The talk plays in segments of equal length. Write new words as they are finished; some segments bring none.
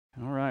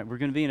right, we're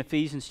going to be in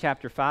Ephesians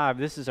chapter 5.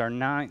 This is our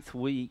 9th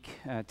week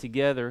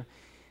together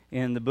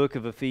in the book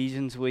of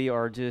Ephesians. We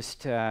are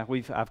just,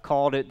 I've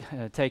called it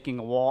taking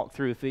a walk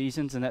through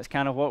Ephesians, and that's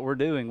kind of what we're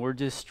doing. We're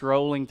just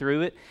strolling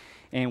through it,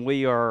 and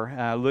we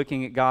are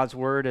looking at God's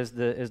Word as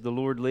the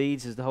Lord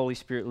leads, as the Holy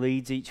Spirit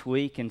leads each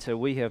week. And so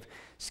we have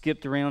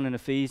skipped around in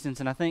Ephesians,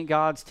 and I think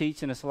God's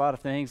teaching us a lot of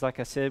things. Like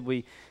I said,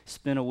 we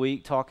spent a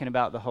week talking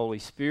about the Holy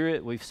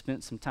Spirit. We've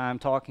spent some time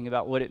talking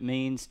about what it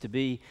means to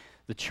be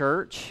the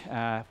church,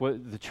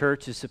 what the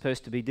church is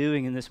supposed to be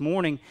doing. And this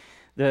morning,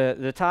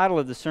 the title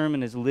of the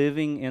sermon is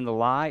Living in the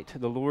Light.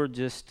 The Lord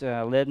just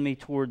led me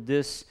toward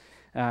this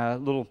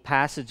little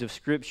passage of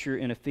Scripture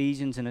in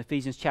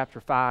Ephesians chapter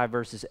 5,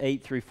 verses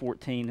 8 through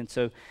 14. And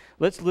so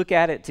let's look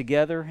at it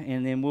together,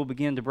 and then we'll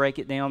begin to break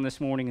it down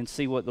this morning and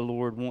see what the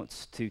Lord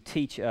wants to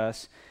teach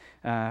us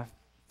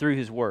through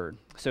His Word.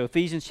 So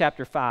Ephesians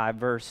chapter 5,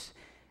 verse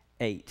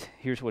 8,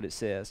 here's what it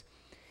says.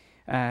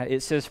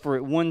 It says, "For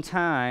at one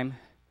time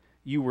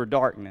you were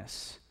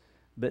darkness,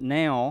 but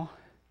now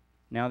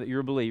that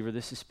you're a believer,"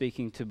 this is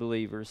speaking to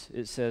believers,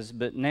 it says,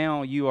 "but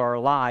now you are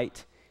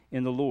light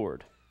in the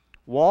Lord.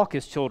 Walk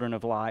as children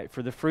of light,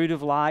 for the fruit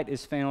of light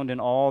is found in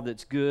all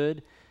that's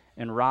good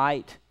and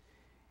right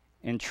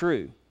and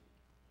true."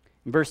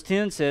 And verse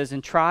 10 says,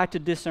 "And try to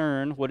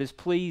discern what is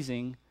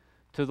pleasing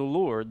to the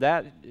Lord."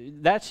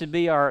 That should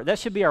be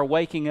our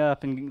waking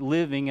up and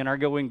living and our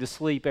going to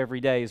sleep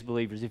every day as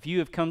believers. If you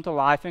have come to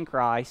life in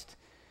Christ,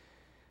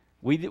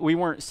 we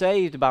weren't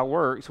saved by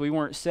works. We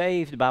weren't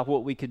saved by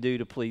what we could do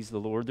to please the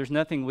Lord. There's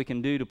nothing we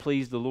can do to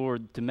please the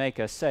Lord to make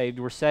us saved.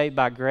 We're saved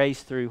by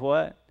grace through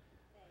what?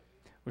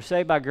 We're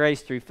saved by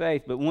grace through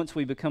faith. But once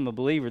we become a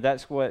believer,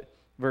 that's what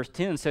verse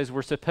 10 says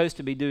we're supposed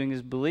to be doing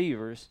as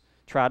believers.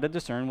 Try to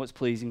discern what's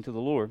pleasing to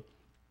the Lord.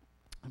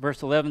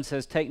 Verse 11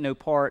 says, "Take no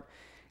part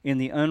in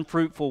the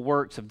unfruitful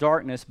works of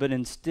darkness, but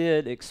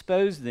instead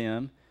expose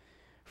them,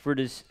 for it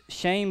is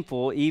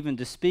shameful even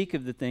to speak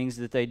of the things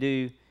that they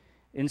do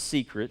in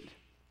secret.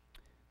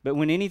 But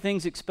when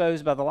anything's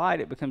exposed by the light,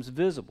 it becomes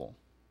visible."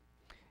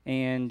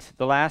 And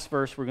the last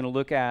verse we're going to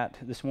look at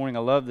this morning, I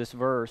love this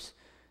verse.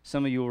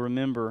 Some of you will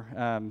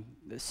remember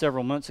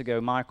several months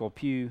ago, Michael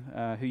Pugh,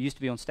 who used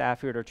to be on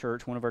staff here at our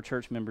church, one of our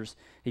church members,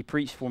 he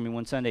preached for me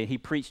one Sunday. He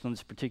preached on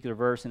this particular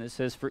verse, and it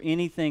says, "For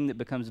anything that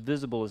becomes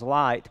visible is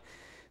light.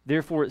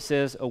 Therefore it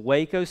says,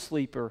 awake, O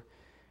sleeper,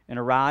 and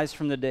arise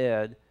from the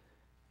dead,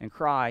 and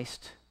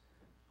Christ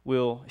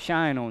will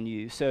shine on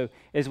you." So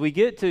as we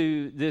get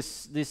to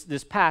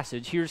this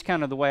passage, here's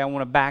kind of the way I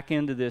want to back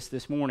into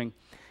this morning.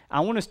 I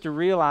want us to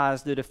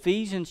realize that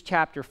Ephesians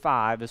chapter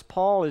 5, as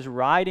Paul is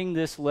writing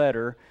this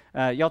letter,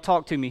 y'all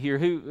talk to me here.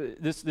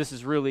 This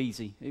is real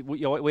easy.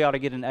 We ought to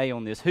get an A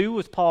on this. Who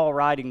was Paul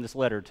writing this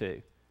letter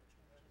to?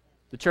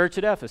 The church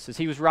at Ephesus.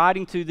 He was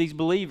writing to these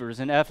believers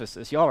in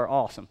Ephesus. Y'all are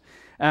awesome.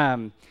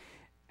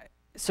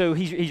 So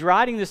he's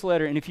writing this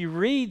letter, and if you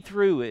read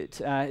through it,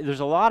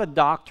 there's a lot of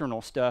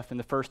doctrinal stuff in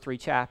the first 3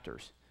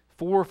 chapters.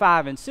 4,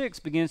 5, and 6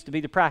 begins to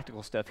be the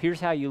practical stuff.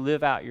 Here's how you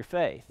live out your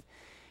faith.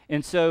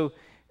 And so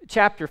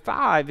chapter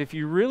 5, if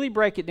you really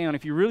break it down,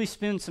 if you really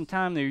spend some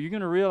time there, you're going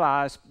to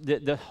realize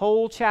that the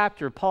whole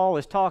chapter, Paul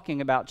is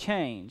talking about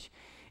change.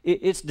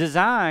 It's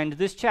designed,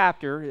 this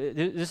chapter,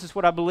 this is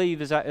what I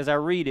believe as I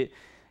read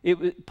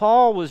it.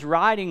 Paul was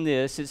writing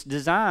this, it's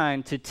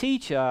designed to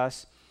teach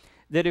us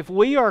that if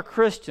we are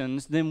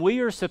Christians, then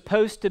we are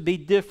supposed to be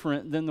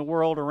different than the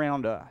world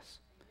around us.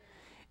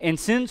 And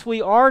since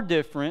we are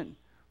different,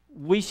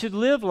 we should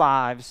live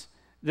lives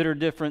that are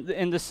different.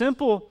 And the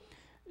simple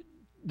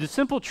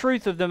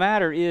truth of the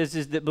matter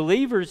is that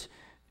believers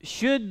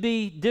should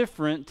be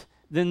different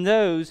than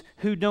those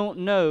who don't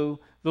know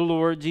the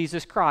Lord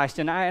Jesus Christ.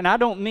 And I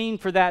don't mean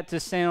for that to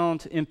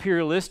sound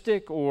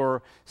imperialistic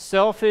or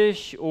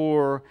selfish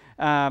or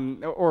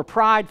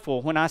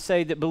prideful when I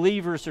say that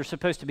believers are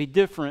supposed to be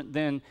different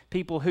than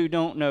people who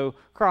don't know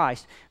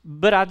Christ.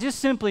 But I just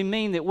simply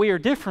mean that we are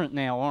different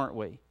now, aren't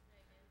we?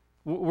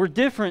 We're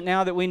different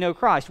now that we know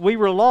Christ. We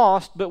were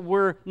lost, but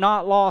we're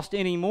not lost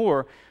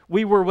anymore.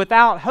 We were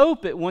without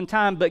hope at one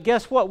time, but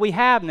guess what we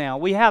have now?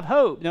 We have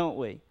hope, don't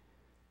we?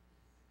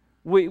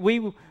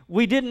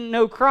 We didn't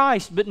know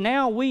Christ, but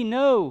now we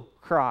know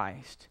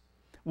Christ.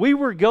 We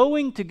were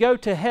going to go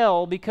to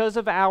hell because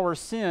of our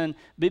sin,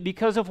 but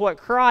because of what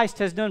Christ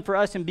has done for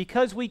us, and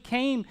because we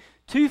came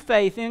to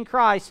faith in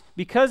Christ,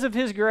 because of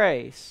His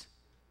grace,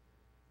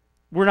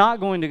 we're not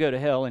going to go to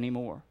hell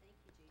anymore.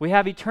 We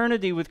have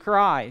eternity with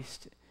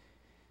Christ.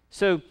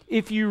 So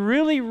if you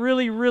really,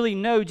 really, really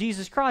know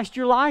Jesus Christ,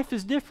 your life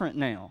is different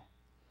now.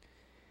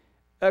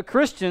 A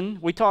Christian,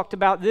 we talked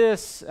about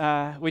this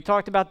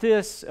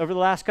over the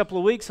last couple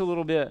of weeks a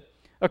little bit.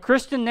 A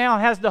Christian now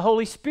has the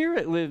Holy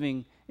Spirit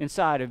living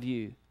inside of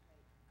you.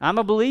 I'm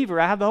a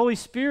believer. I have the Holy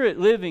Spirit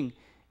living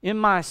in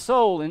my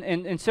soul,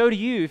 and so do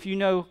you if you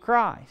know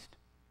Christ.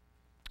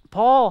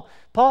 Paul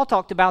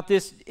talked about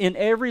this in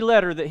every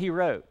letter that he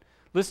wrote.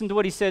 Listen to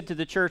what he said to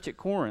the church at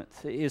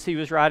Corinth as he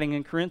was writing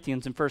in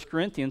Corinthians, in 1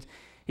 Corinthians.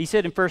 He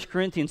said in 1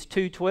 Corinthians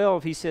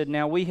 2:12, he said,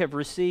 "Now we have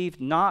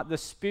received not the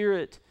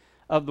spirit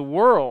of the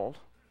world,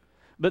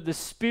 but the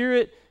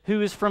Spirit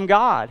who is from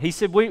God. He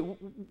said,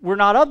 we're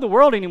not of the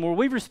world anymore.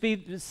 We've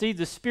received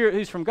the Spirit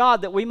who's from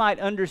God, that we might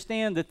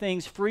understand the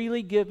things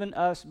freely given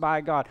us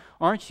by God.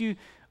 Aren't you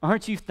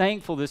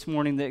thankful this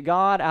morning that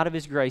God, out of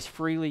His grace,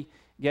 freely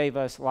gave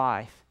us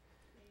life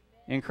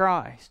in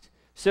Christ?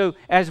 So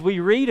as we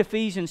read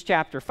Ephesians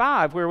chapter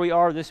 5, where we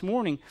are this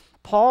morning,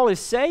 Paul is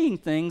saying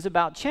things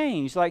about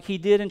change, like he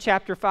did in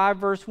chapter 5,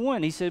 verse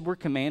 1. He said we're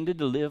commanded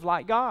to live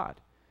like God.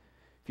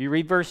 If you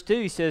read verse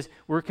 2, he says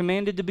we're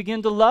commanded to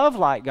begin to love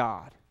like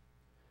God,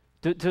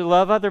 to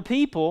love other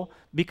people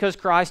because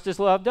Christ has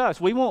loved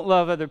us. We won't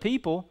love other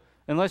people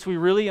unless we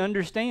really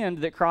understand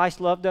that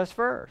Christ loved us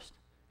first.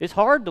 It's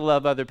hard to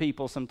love other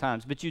people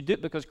sometimes, but you do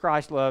it because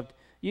Christ loved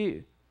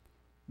you.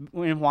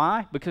 And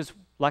why? Because,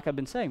 like I've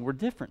been saying, we're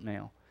different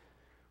now.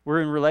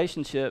 We're in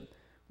relationship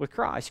with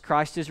Christ.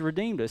 Christ has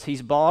redeemed us.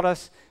 He's bought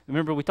us.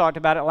 Remember, we talked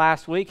about it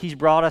last week. He's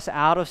brought us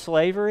out of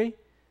slavery,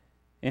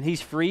 and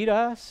He's freed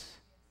us.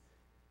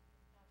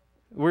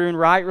 We're in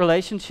right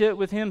relationship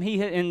with Him.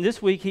 And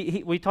this week,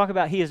 we talk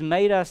about He has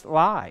made us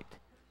light.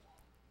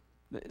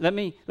 Let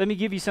me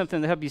give you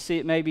something to help you see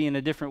it maybe in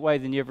a different way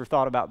than you ever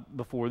thought about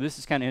before. This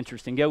is kind of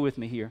interesting. Go with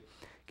me here.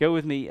 Go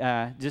with me,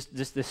 just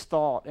this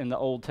thought in the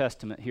Old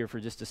Testament here for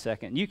just a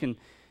second. You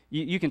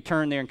can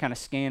turn there and kind of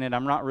scan it.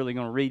 I'm not really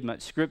going to read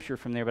much scripture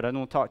from there, but I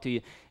want to talk to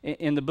you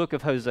in the book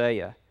of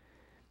Hosea.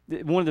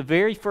 One of the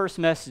very first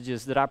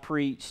messages that I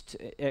preached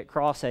at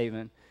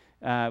Crosshaven,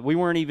 we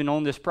weren't even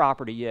on this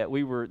property yet.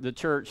 We were the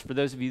church, for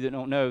those of you that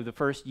don't know, the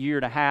first year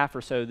and a half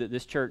or so that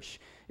this church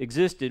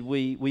existed,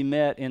 we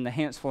met in the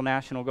Huntsville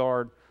National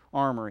Guard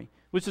Armory,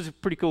 which is a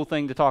pretty cool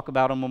thing to talk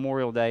about on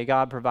Memorial Day.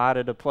 God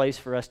provided a place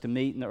for us to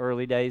meet in the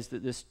early days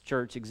that this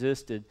church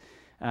existed,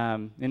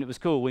 and it was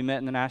cool. We met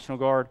in the National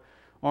Guard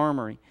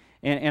Armory,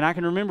 and I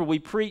can remember we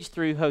preached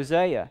through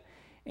Hosea,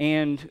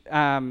 and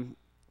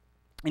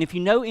if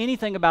you know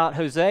anything about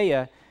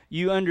Hosea,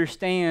 you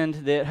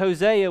understand that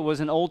Hosea was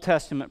an Old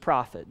Testament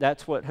prophet.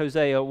 That's what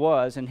Hosea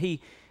was, and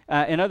he,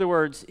 in other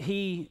words,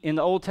 in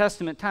the Old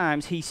Testament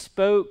times, he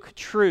spoke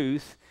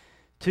truth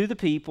to the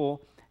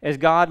people as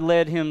God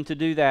led him to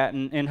do that.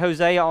 And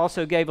Hosea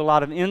also gave a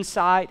lot of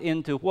insight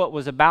into what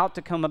was about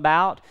to come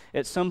about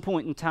at some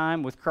point in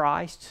time with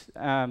Christ.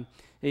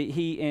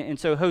 And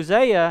so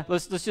Hosea,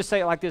 let's just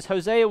say it like this,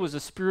 Hosea was a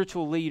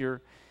spiritual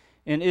leader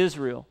in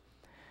Israel.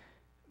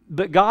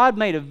 But God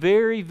made a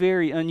very,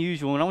 very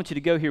unusual, and I want you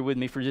to go here with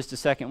me for just a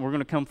second. We're going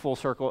to come full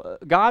circle.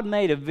 God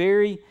made a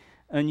very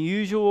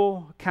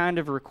unusual kind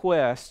of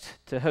request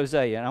to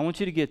Hosea. And I want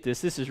you to get this.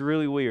 This is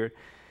really weird.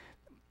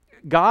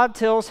 God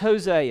tells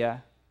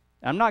Hosea,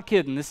 I'm not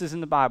kidding, this is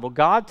in the Bible.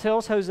 God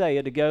tells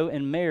Hosea to go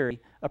and marry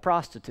a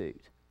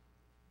prostitute.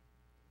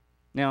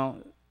 Now,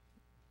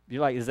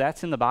 you're like, is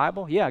that in the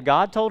Bible? Yeah,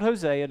 God told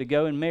Hosea to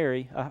go and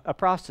marry a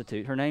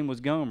prostitute. Her name was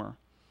Gomer.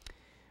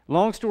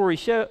 Long story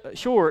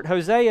short,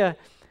 Hosea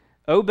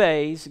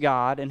obeys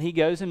God, and he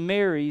goes and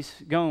marries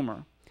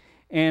Gomer.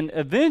 And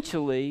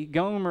eventually,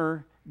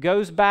 Gomer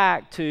goes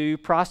back to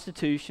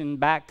prostitution,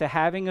 back to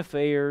having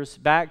affairs,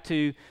 back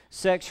to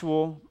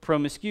sexual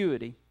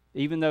promiscuity,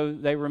 even though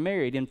they were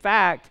married. In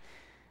fact,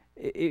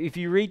 if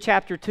you read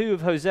chapter 2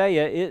 of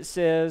Hosea, it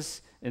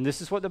says, and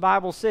this is what the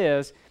Bible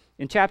says,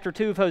 in chapter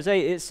 2 of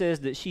Hosea, it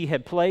says that she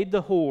had played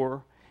the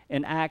whore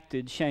and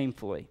acted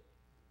shamefully.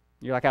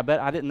 You're like,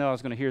 I didn't know I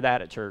was going to hear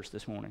that at church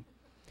this morning.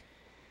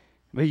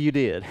 But you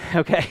did,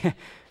 okay?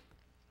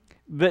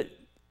 But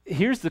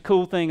here's the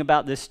cool thing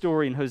about this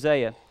story in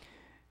Hosea.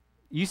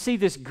 You see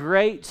this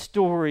great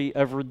story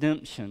of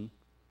redemption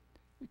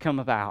come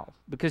about.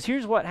 Because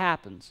here's what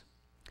happens.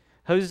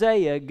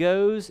 Hosea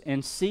goes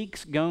and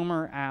seeks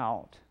Gomer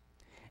out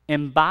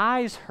and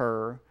buys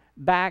her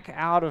back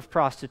out of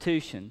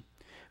prostitution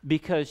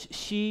because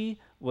she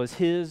was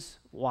his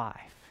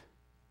wife.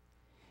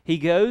 He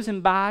goes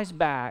and buys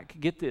back,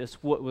 get this,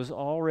 what was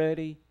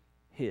already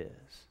his.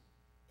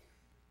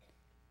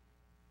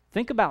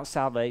 Think about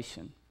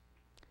salvation.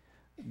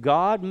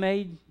 God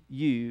made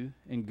you,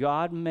 and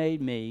God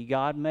made me,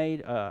 God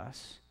made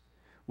us.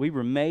 We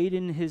were made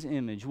in His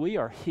image. We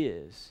are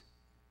His,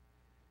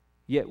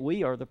 yet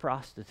we are the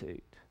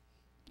prostitute.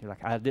 You're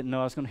like, I didn't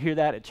know I was going to hear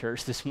that at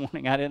church this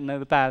morning. I didn't know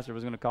the pastor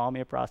was going to call me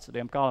a prostitute.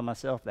 I'm calling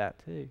myself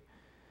that too.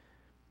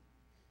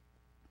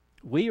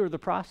 We are the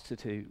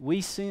prostitute.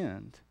 We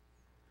sinned.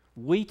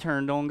 We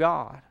turned on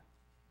God.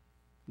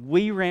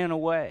 We ran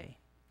away.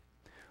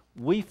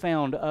 We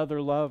found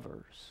other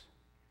lovers.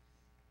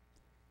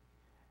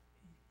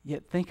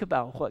 Yet think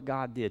about what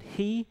God did.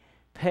 He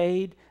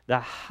paid the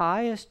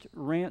highest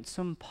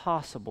ransom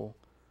possible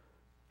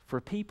for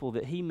people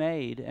that He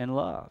made and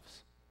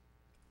loves.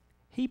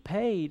 He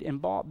paid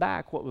and bought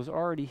back what was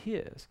already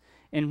His.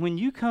 And when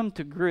you come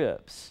to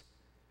grips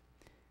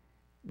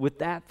with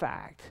that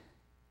fact,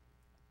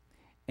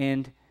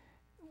 and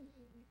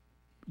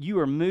you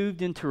are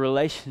moved into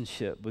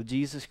relationship with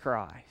Jesus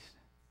Christ,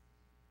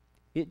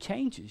 it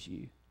changes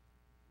you.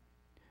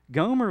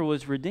 Gomer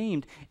was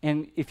redeemed,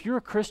 and if you're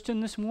a Christian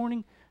this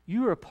morning,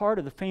 You are a part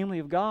of the family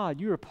of God.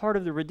 You are a part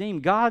of the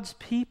redeemed. God's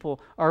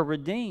people are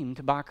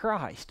redeemed by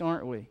Christ,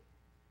 aren't we?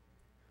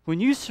 When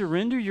you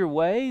surrender your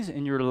ways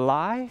and your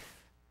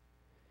life,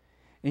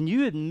 and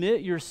you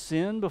admit your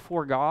sin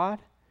before God,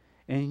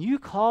 and you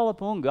call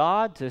upon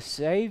God to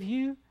save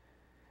you,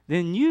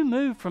 then you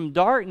move from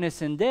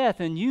darkness and death,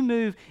 and you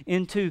move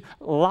into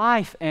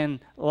life and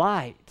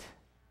light.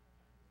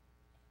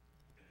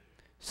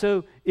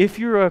 So if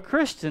you're a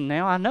Christian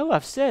now, I know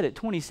I've said it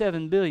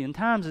 27 billion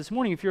times this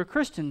morning, if you're a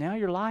Christian now,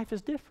 your life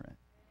is different.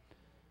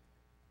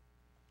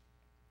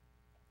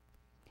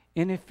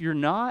 And if you're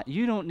not,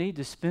 you don't need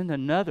to spend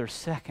another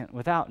second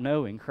without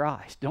knowing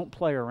Christ. Don't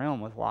play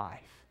around with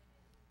life.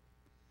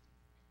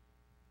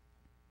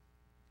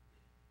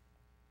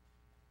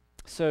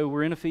 So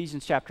we're in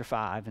Ephesians chapter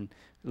 5, and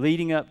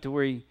leading up to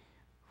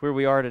where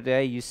we are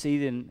today, you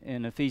see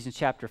in Ephesians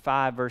chapter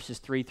 5, verses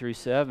 3 through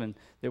 7,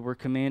 that we're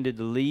commanded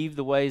to leave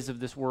the ways of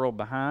this world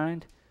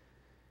behind.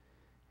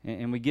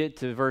 And we get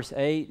to verse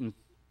 8, and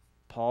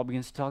Paul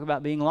begins to talk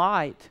about being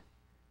light.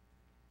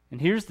 And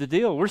here's the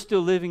deal. We're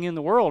still living in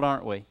the world,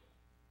 aren't we?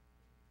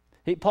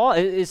 Paul,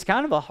 it's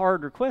kind of a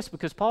hard request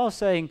because Paul is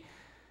saying,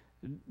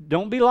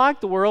 don't be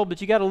like the world,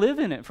 but you got to live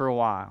in it for a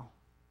while.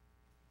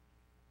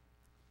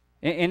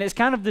 And it's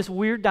kind of this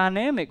weird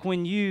dynamic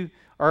when you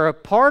are a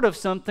part of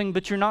something,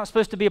 but you're not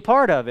supposed to be a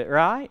part of it,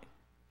 right?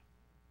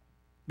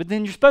 But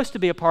then you're supposed to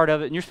be a part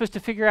of it, and you're supposed to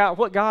figure out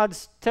what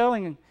God's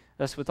telling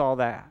us with all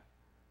that.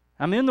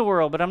 I'm in the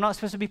world, but I'm not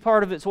supposed to be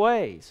part of its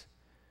ways.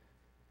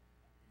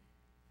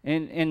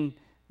 And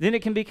then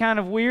it can be kind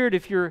of weird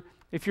if you're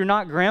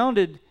not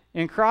grounded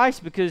in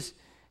Christ, because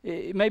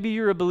maybe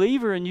you're a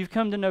believer and you've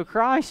come to know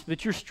Christ,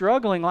 but you're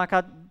struggling, like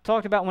I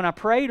talked about when I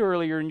prayed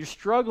earlier, and you're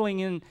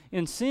struggling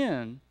in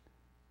sin.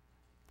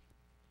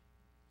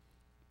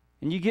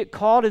 And you get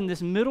caught in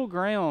this middle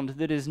ground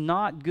that is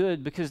not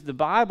good, because the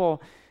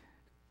Bible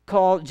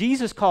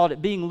Jesus called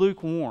it being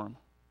lukewarm.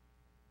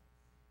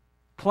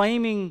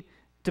 Claiming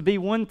to be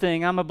one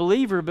thing, I'm a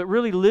believer, but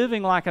really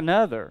living like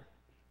another.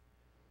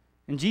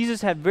 And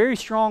Jesus had very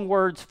strong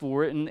words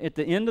for it. And at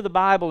the end of the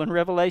Bible, in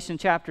Revelation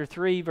chapter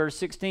 3, verse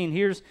 16,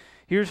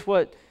 here's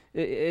what,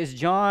 as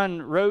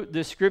John wrote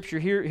this scripture,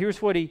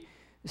 here's what he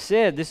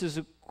said. This is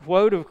a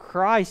quote of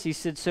Christ. He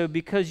said, so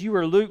because you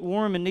are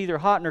lukewarm and neither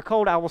hot nor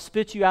cold, I will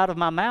spit you out of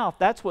my mouth.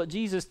 That's what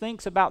Jesus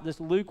thinks about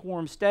this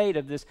lukewarm state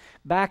of this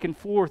back and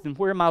forth, and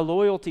where my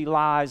loyalty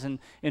lies, and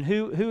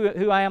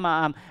who I am.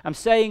 I'm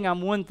saying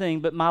I'm one thing,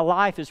 but my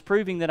life is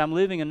proving that I'm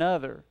living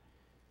another.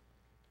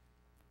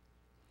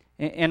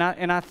 And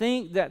I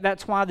think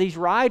that's why these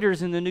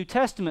writers in the New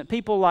Testament,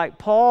 people like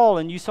Paul,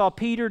 and you saw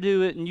Peter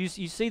do it, and you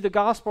see the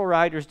gospel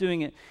writers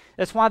doing it,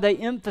 that's why they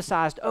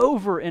emphasized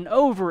over and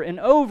over and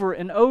over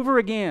and over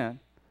again.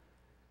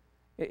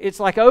 It's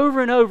like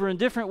over and over in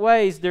different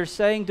ways they're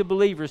saying to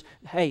believers,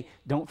 hey,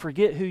 don't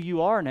forget who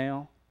you are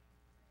now.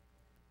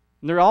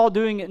 And they're all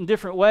doing it in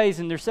different ways,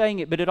 and they're saying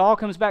it, but it all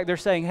comes back. They're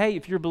saying, hey,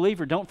 if you're a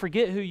believer, don't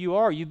forget who you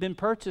are. You've been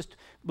purchased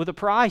with a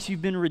price.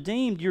 You've been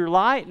redeemed. You're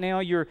light now.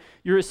 You're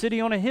a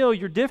city on a hill.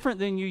 You're different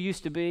than you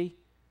used to be.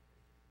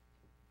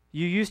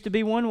 You used to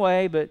be one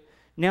way, but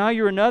now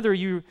you're another.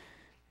 You're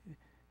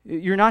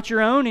not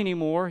your own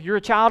anymore. You're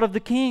a child of the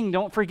King.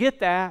 Don't forget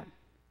that.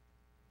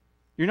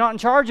 You're not in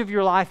charge of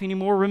your life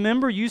anymore.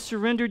 Remember, you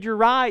surrendered your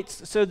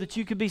rights so that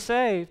you could be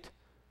saved.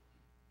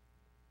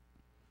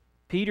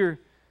 Peter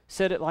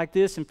said it like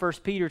this in 1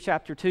 Peter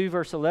chapter 2,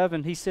 verse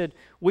 11. He said,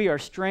 we are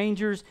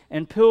strangers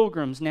and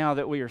pilgrims now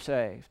that we are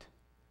saved.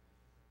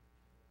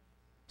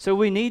 So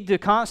we need to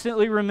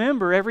constantly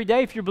remember every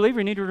day. If you're a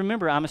believer, you need to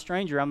remember, I'm a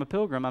stranger, I'm a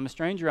pilgrim, I'm a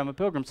stranger, I'm a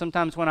pilgrim.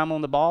 Sometimes when I'm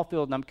on the ball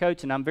field and I'm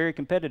coaching, I'm very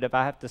competitive.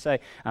 I have to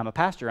say, I'm a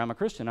pastor, I'm a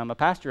Christian, I'm a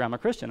pastor, I'm a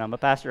Christian, I'm a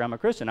pastor, I'm a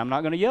Christian. I'm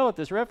not going to yell at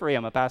this referee,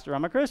 I'm a pastor,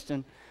 I'm a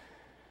Christian.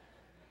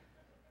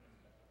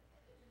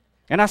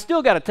 And I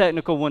still got a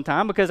technical one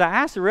time because I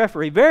asked the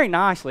referee very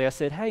nicely, I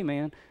said, hey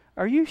man,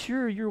 are you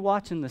sure you're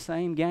watching the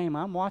same game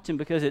I'm watching?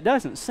 Because it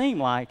doesn't seem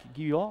like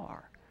you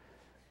are.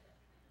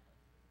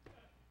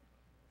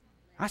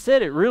 I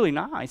said it really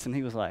nice, and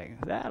he was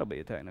like, that'll be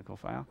a technical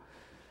foul.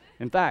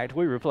 In fact,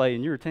 we were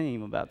playing your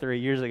team about 3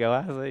 years ago.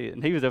 I see it,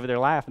 and he was over there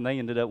laughing. They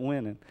ended up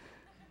winning.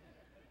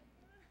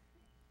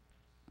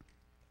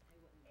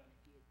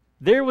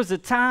 There was a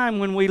time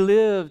when we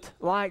lived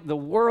like the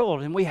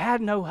world, and we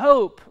had no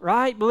hope,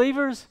 right,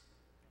 believers?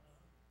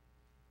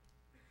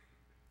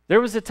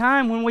 There was a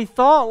time when we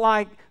thought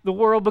like the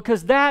world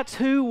because that's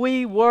who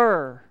we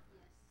were.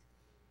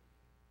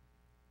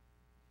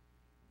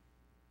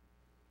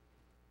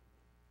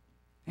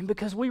 And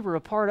because we were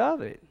a part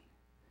of it.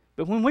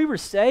 But when we were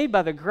saved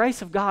by the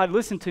grace of God,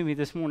 listen to me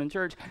this morning,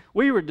 church,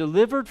 we were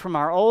delivered from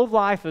our old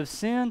life of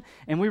sin,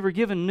 and we were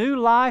given new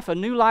life, a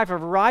new life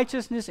of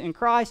righteousness in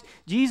Christ.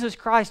 Jesus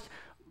Christ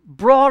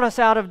brought us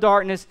out of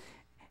darkness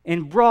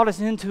and brought us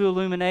into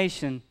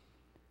illumination.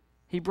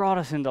 He brought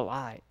us into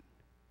light.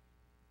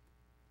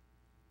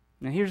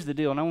 Now here's the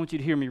deal, and I want you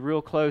to hear me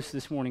real close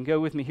this morning. Go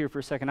with me here for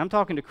a second. I'm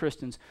talking to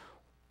Christians.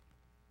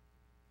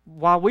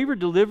 While we were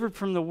delivered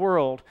from the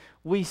world,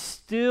 we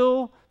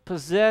still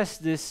possess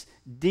this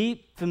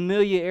deep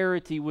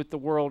familiarity with the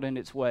world and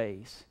its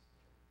ways.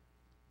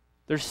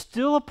 There's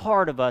still a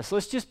part of us,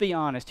 let's just be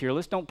honest here,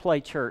 let's don't play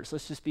church,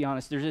 let's just be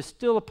honest. There's just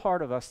still a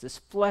part of us, this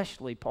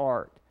fleshly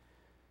part,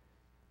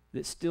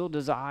 that still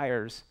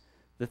desires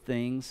the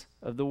things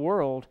of the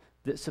world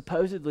that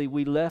supposedly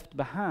we left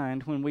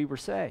behind when we were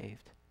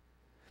saved.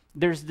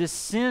 There's this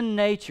sin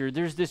nature,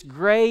 there's this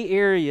gray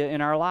area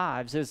in our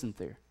lives, isn't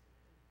there?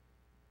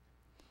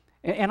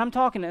 And I'm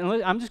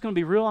just going to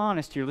be real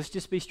honest here. Let's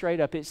just be straight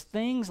up. It's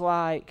things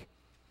like,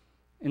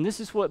 and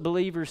this is what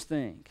believers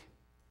think,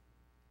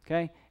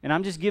 okay? And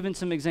I'm just giving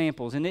some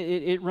examples, and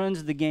it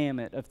runs the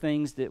gamut of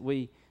things that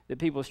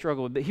people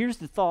struggle with. But here's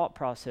the thought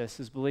process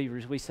as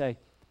believers. We say,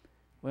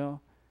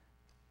 well,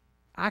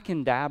 I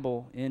can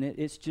dabble in it.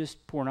 It's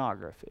just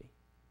pornography.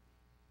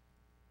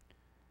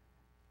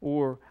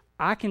 Or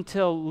I can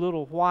tell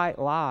little white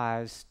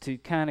lies to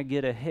kind of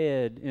get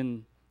ahead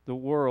in the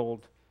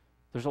world.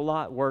 There's a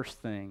lot worse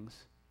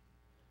things.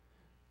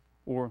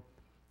 Or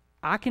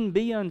I can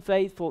be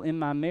unfaithful in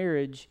my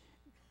marriage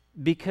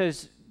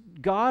because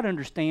God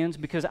understands,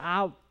 because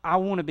I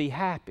want to be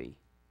happy.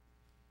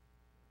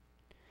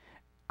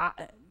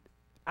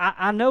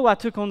 I know I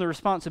took on the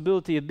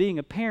responsibility of being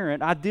a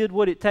parent. I did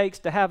what it takes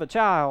to have a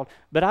child,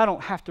 but I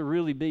don't have to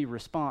really be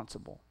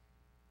responsible.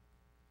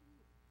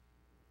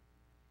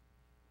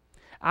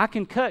 I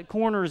can cut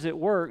corners at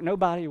work.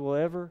 Nobody will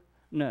ever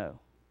know.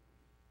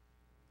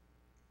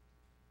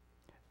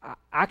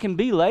 I can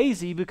be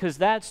lazy because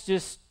that's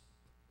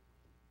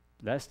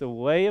the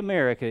way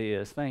America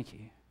is. Thank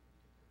you.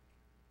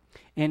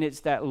 And it's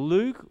that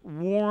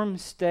lukewarm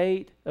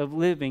state of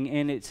living,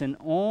 and it's an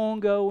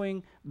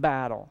ongoing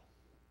battle.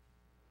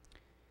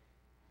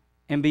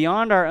 And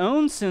beyond our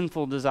own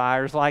sinful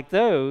desires like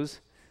those,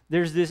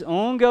 there's this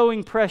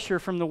ongoing pressure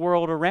from the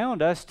world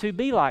around us to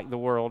be like the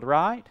world,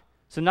 right?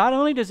 So not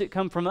only does it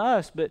come from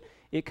us, but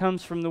it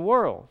comes from the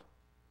world.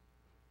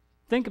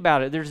 Think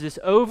about it. There's this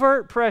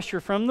overt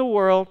pressure from the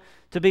world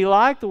to be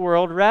like the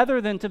world rather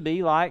than to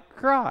be like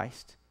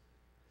Christ.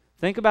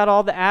 Think about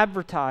all the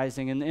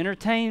advertising and the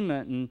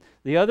entertainment and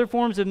the other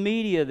forms of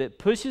media that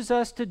pushes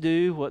us to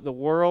do what the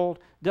world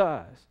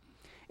does.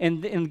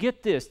 And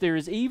get this, there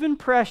is even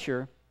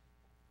pressure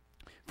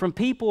from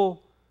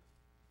people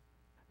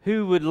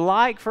who would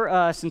like for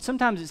us, and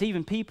sometimes it's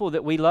even people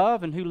that we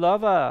love and who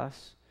love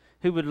us,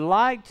 who would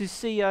like to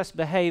see us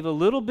behave a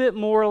little bit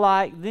more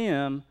like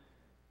them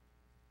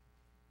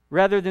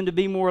rather than to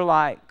be more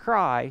like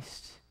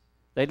Christ.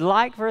 They'd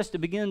like for us to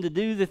begin to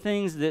do the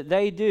things that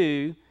they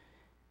do.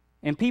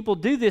 And people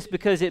do this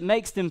because it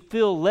makes them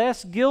feel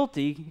less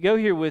guilty, go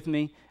here with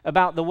me,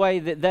 about the way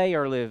that they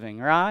are living,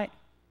 right?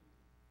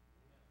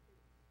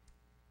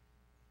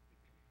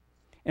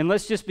 And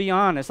let's just be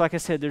honest. Like I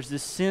said, there's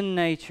this sin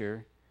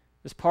nature,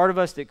 this part of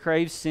us that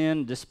craves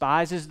sin,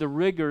 despises the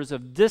rigors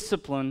of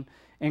discipline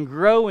and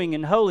growing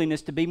in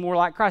holiness to be more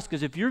like Christ.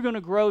 Because if you're going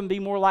to grow and be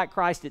more like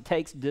Christ, it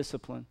takes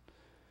discipline.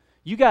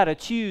 You got to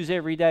choose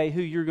every day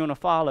who you're going to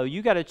follow.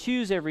 You got to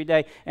choose every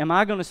day, am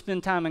I going to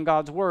spend time in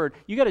God's Word?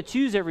 You got to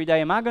choose every day,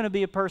 am I going to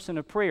be a person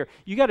of prayer?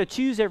 You got to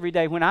choose every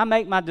day, when I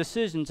make my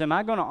decisions, am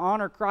I going to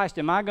honor Christ?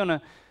 Am I going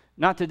to,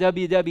 not to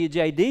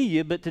WWJD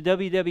you, but to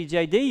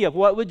WWJD you,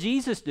 what would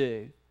Jesus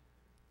do?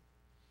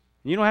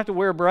 You don't have to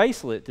wear a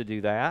bracelet to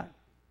do that.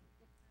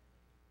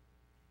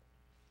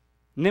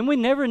 And then we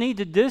never need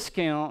to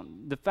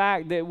discount the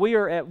fact that we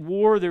are at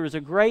war. There is a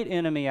great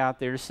enemy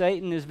out there.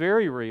 Satan is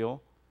very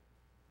real.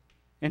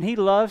 And he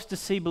loves to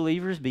see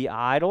believers be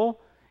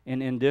idle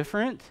and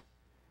indifferent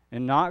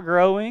and not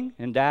growing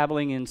and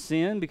dabbling in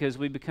sin, because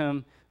we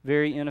become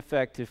very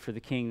ineffective for the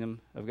kingdom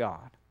of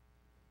God.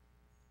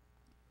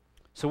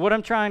 So what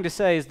I'm trying to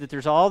say is that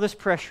there's all this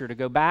pressure to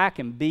go back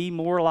and be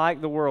more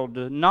like the world,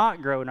 to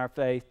not grow in our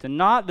faith, to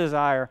not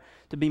desire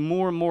to be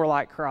more and more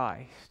like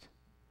Christ.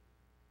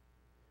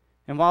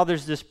 And while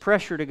there's this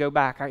pressure to go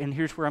back, and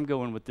here's where I'm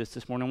going with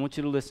this morning, I want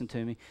you to listen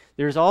to me.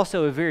 There's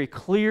also a very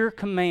clear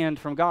command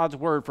from God's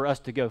Word for us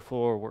to go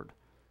forward.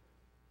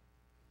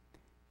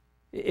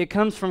 It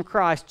comes from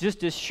Christ.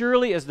 Just as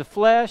surely as the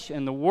flesh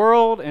and the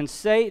world and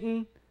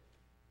Satan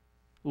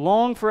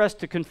long for us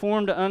to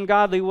conform to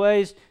ungodly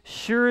ways,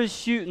 sure as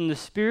shooting, the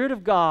Spirit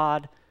of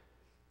God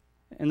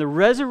and the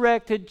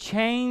resurrected,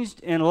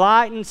 changed,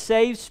 enlightened,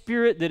 saved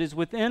Spirit that is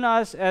within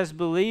us as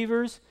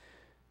believers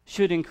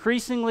should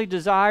increasingly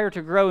desire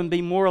to grow and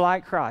be more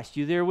like Christ.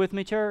 You there with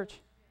me, church?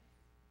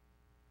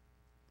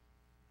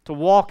 To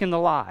walk in the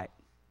light,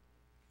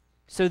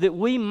 so that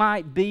we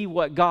might be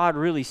what God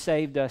really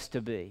saved us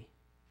to be.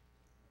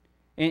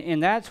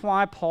 And that's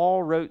why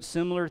Paul wrote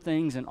similar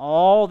things in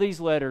all these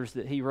letters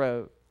that he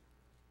wrote.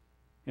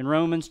 In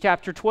Romans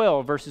chapter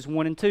 12, verses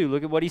 1 and 2,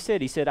 look at what he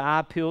said. He said, I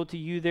appeal to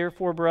you,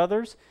 therefore,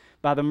 brothers,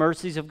 by the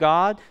mercies of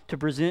God, to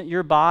present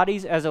your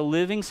bodies as a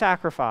living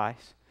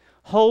sacrifice,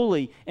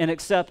 holy and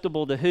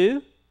acceptable to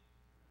who?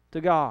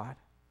 To God,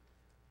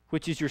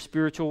 which is your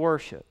spiritual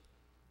worship.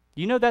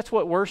 You know that's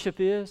what worship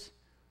is?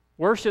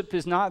 Worship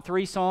is not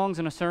 3 songs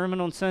and a sermon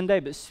on Sunday,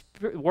 but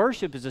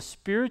worship is a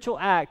spiritual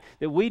act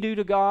that we do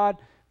to God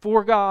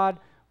for God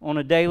on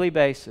a daily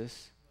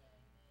basis.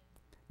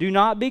 Do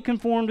not be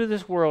conformed to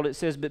this world, it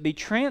says, but be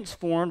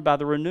transformed by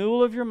the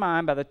renewal of your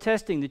mind, by the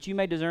testing that you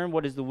may discern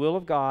what is the will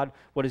of God,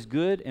 what is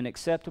good and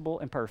acceptable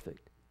and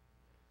perfect.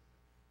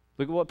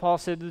 Look at what Paul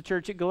said to the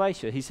church at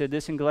Galatia. He said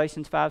this in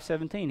Galatians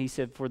 5:17. He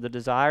said, for the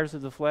desires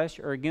of the flesh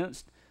are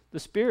against the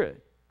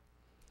Spirit,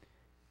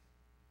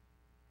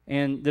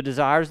 and the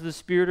desires of the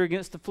Spirit are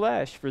against the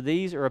flesh, for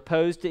these are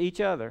opposed to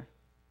each other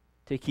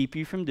to keep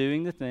you from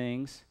doing the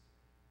things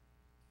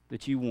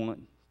that you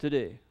want to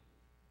do.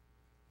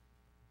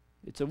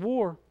 It's a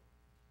war.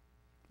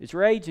 It's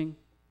raging.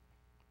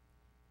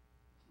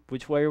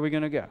 Which way are we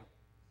going to go?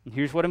 And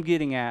here's what I'm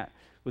getting at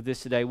with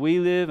this today. We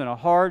live in a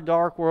hard,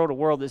 dark world, a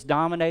world that's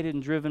dominated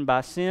and driven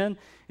by sin.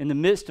 In the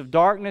midst of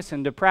darkness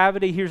and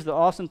depravity, here's the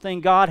awesome thing.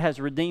 God has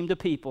redeemed a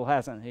people,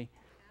 hasn't He?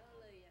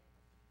 Hallelujah.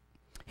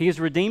 He has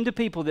redeemed a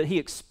people that He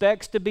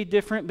expects to be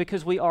different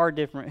because we are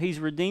different. He's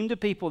redeemed a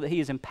people that He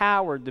has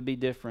empowered to be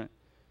different.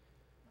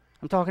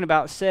 I'm talking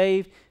about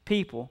saved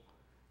people.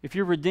 If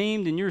you're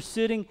redeemed and you're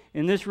sitting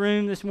in this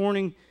room this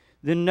morning,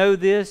 then know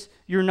this,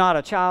 you're not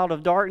a child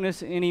of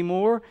darkness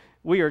anymore.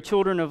 We are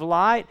children of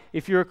light.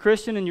 If you're a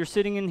Christian and you're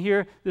sitting in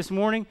here this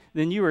morning,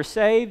 then you are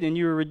saved and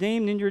you are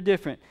redeemed and you're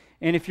different.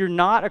 And if you're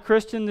not a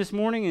Christian this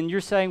morning and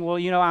you're saying, well,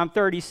 you know, I'm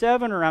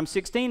 37 or I'm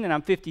 16 and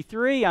I'm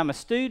 53, I'm a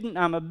student,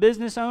 I'm a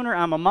business owner,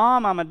 I'm a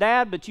mom, I'm a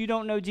dad, but you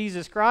don't know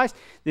Jesus Christ,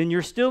 then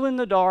you're still in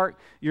the dark,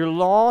 you're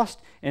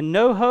lost, and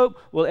no hope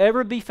will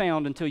ever be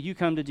found until you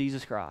come to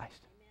Jesus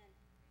Christ.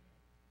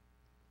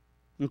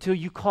 Until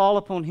you call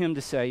upon Him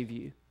to save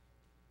you.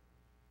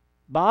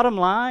 Bottom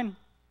line,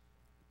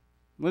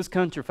 let's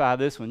countrify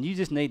this one. You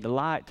just need the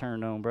light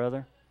turned on,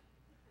 brother.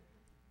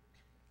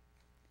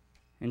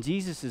 And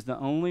Jesus is the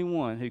only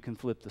one who can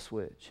flip the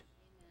switch.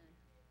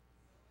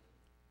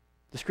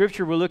 The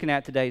scripture we're looking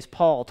at today is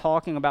Paul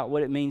talking about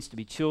what it means to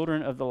be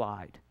children of the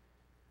light.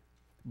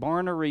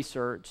 Barna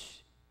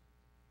Research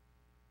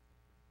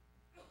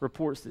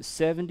reports that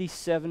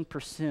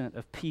 77%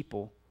 of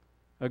people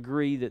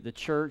agree that the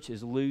church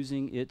is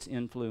losing its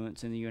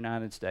influence in the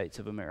United States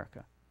of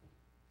America.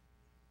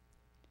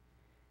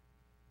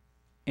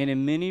 And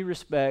in many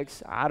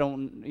respects,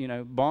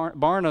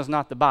 Barna's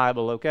not the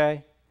Bible,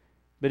 okay?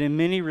 But in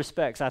many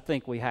respects, I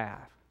think we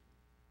have.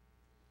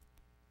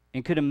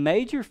 And could a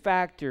major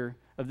factor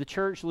of the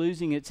church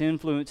losing its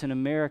influence in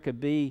America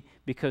be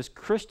because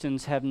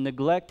Christians have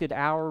neglected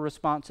our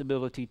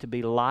responsibility to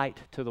be light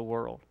to the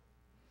world?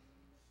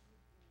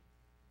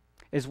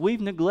 As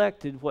we've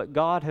neglected what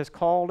God has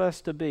called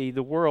us to be,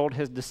 the world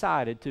has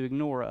decided to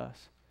ignore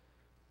us.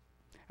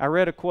 I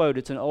read a quote.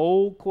 It's an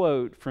old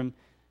quote from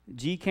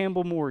G.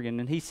 Campbell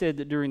Morgan, and he said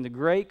that during the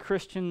great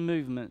Christian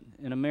movement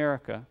in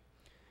America,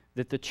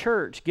 that the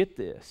church, get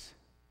this,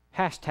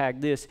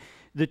 hashtag this,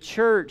 the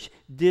church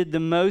did the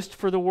most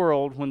for the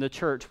world when the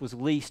church was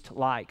least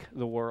like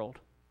the world.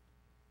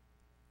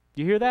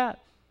 Do you hear that?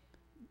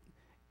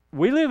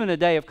 We live in a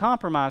day of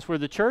compromise where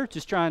the church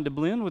is trying to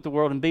blend with the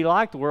world and be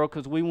like the world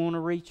because we want to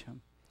reach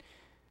them.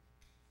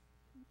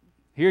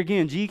 Here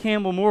again, G.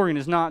 Campbell Morgan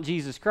is not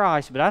Jesus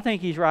Christ, but I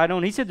think he's right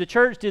on. He said the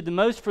church did the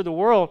most for the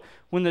world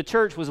when the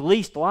church was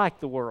least like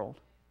the world,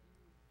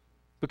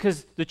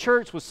 because the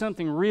church was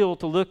something real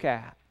to look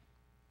at.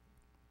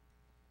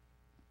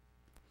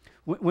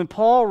 When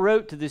Paul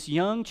wrote to this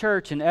young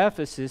church in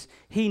Ephesus,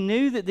 he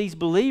knew that these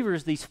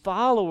believers, these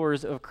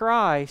followers of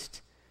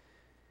Christ,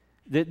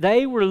 that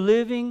they were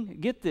living,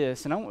 get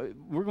this, and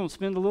we're going to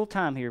spend a little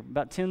time here,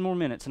 about 10 more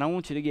minutes, and I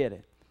want you to get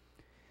it.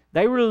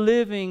 They were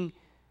living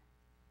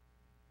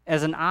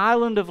as an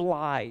island of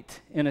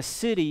light in a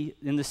city,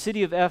 in the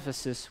city of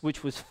Ephesus,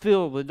 which was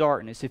filled with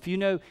darkness. If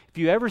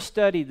you ever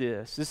study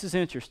this is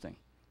interesting.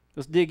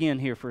 Let's dig in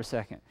here for a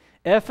second.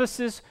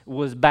 Ephesus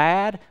was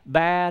bad,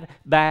 bad,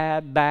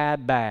 bad,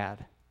 bad,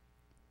 bad.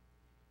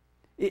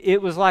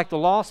 It was like the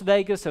Las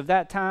Vegas of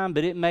that time,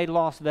 but it made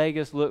Las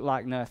Vegas look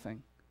like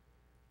nothing.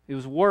 It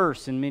was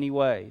worse in many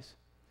ways.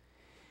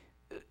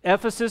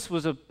 Ephesus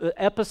was an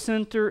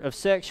epicenter of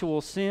sexual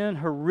sin,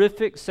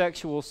 horrific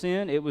sexual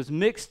sin. It was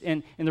mixed,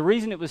 and the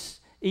reason it was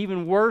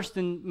even worse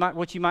than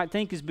what you might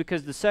think is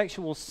because the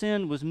sexual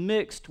sin was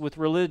mixed with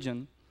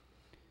religion.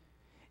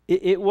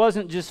 It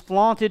wasn't just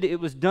flaunted, it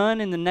was done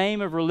in the name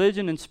of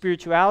religion and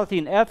spirituality.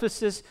 In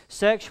Ephesus,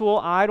 sexual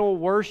idol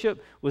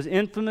worship was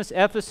infamous.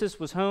 Ephesus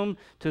was home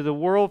to the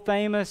world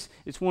famous,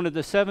 it's one of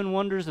the 7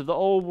 wonders of the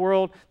old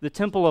world, the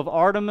Temple of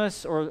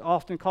Artemis, or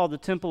often called the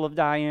Temple of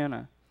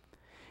Diana.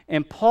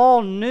 And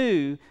Paul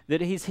knew that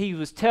he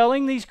was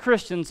telling these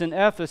Christians in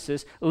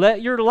Ephesus,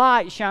 let your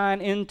light shine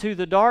into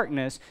the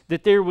darkness,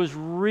 that there was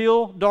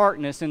real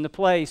darkness in the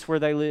place where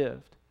they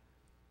lived.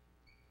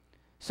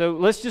 So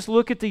let's just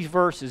look at these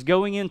verses,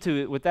 going into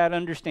it with that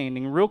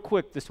understanding real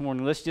quick this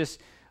morning.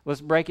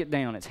 Let's break it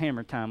down. It's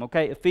hammer time,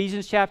 okay?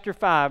 Ephesians chapter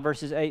 5,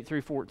 verses 8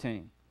 through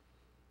 14.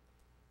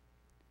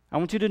 I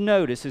want you to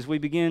notice as we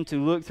begin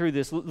to look through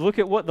this, look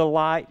at what the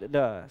light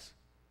does.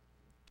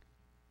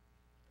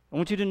 I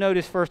want you to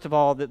notice, first of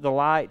all, that the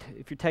light,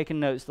 if you're taking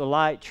notes, the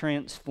light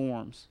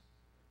transforms.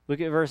 Look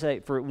at verse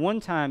 8. For at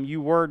one time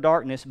you were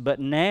darkness, but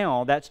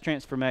now, that's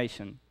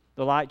transformation.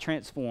 The light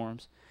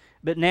transforms.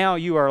 But now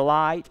you are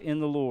light in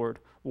the Lord.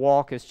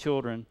 Walk as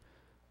children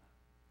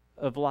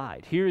of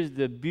light. Here is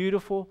the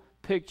beautiful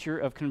picture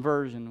of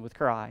conversion with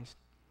Christ.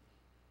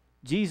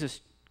 Jesus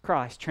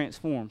Christ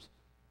transforms.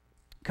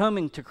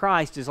 Coming to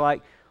Christ is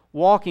like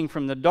walking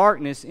from the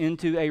darkness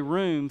into a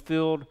room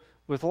filled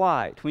with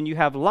light. When you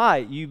have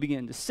light, you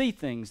begin to see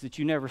things that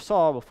you never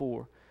saw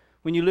before.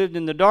 When you lived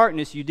in the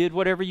darkness, you did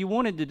whatever you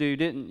wanted to do,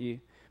 didn't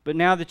you? But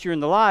now that you're in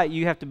the light,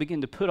 you have to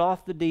begin to put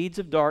off the deeds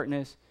of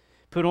darkness,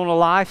 put on a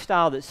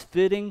lifestyle that's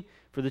fitting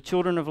for the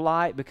children of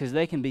light, because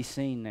they can be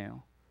seen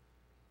now.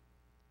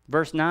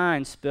 Verse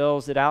 9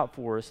 spells it out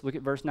for us. Look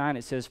at verse 9.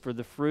 It says, for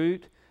the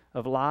fruit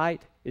of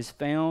light is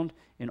found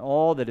in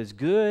all that is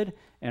good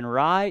and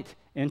right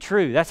and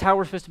true. That's how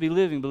we're supposed to be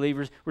living,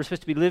 believers. We're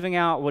supposed to be living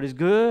out what is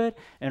good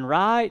and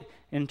right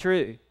and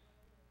true.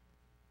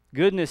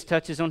 Goodness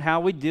touches on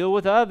how we deal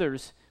with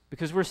others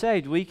because we're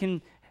saved. We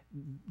can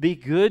be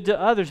good to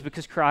others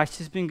because Christ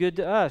has been good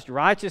to us.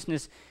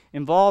 Righteousness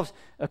involves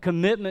a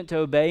commitment to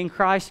obeying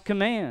Christ's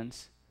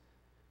commands.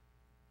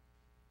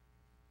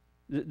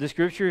 The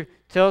Scripture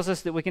tells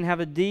us that we can have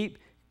a deep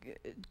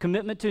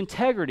commitment to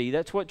integrity.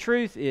 That's what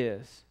truth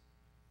is.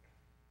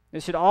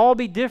 It should all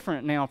be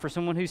different now for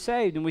someone who's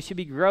saved, and we should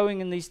be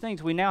growing in these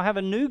things. We now have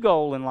a new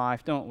goal in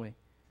life, don't we?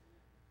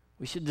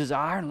 We should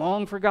desire and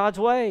long for God's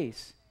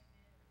ways.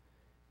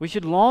 We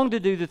should long to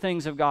do the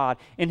things of God.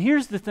 And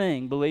here's the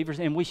thing, believers,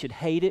 and we should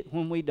hate it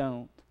when we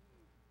don't.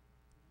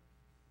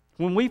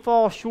 When we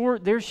fall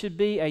short, there should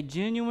be a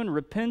genuine,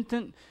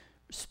 repentant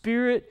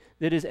spirit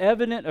that is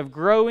evident of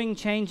growing,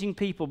 changing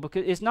people.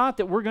 Because it's not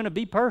that we're going to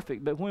be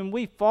perfect, but when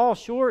we fall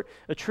short,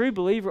 a true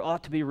believer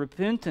ought to be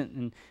repentant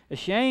and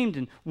ashamed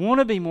and want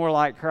to be more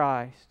like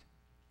Christ.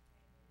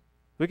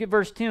 Look at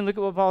verse 10. Look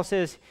at what Paul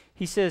says.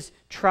 He says,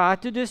 try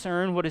to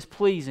discern what is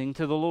pleasing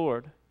to the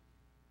Lord.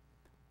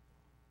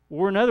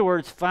 Or in other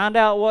words, find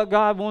out what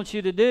God wants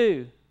you to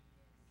do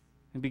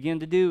and begin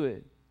to do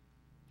it.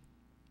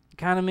 It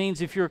kind of means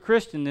if you're a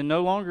Christian, then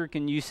no longer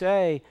can you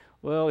say,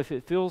 well, if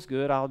it feels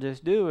good, I'll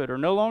just do it. Or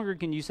no longer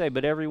can you say,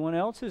 but everyone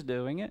else is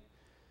doing it.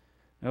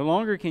 No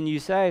longer can you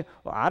say,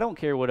 well, I don't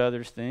care what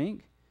others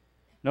think.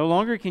 No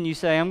longer can you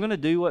say, I'm going to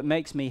do what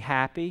makes me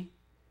happy.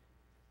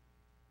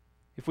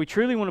 If we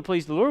truly want to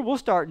please the Lord, we'll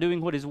start doing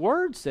what His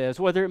Word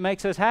says, whether it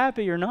makes us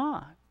happy or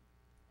not.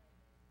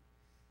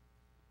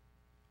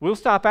 We'll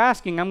stop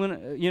asking,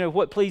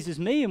 what pleases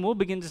me, and we'll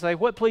begin to say,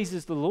 what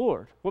pleases the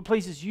Lord? What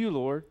pleases you,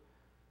 Lord?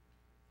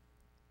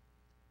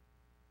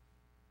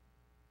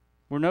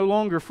 We're no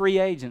longer free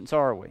agents,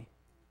 are we?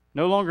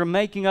 No longer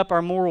making up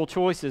our moral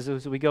choices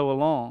as we go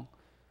along.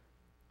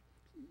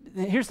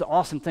 Here's the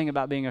awesome thing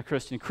about being a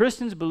Christian.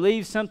 Christians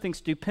believe something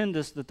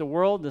stupendous that the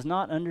world does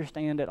not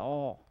understand at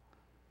all.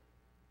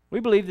 We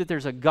believe that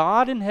there's a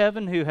God in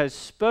heaven who has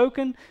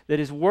spoken, that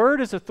His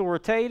Word is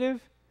authoritative,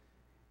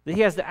 that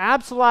He has the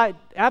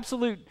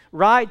absolute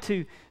right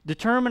to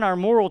determine our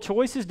moral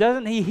choices,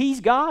 doesn't He?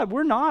 He's God.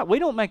 We're not. We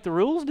don't make the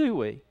rules, do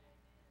we?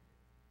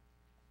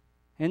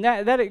 And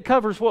that it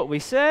covers what we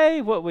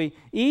say, what we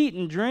eat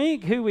and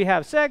drink, who we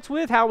have sex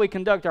with, how we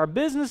conduct our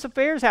business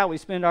affairs, how we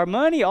spend our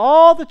money,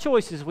 all the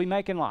choices we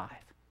make in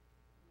life.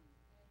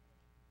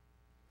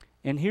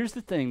 And here's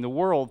the thing, the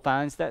world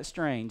finds that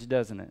strange,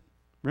 doesn't it?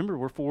 Remember,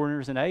 we're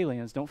foreigners and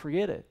aliens, don't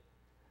forget it.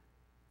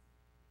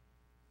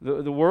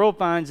 The world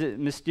finds it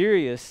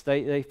mysterious.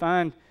 They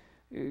find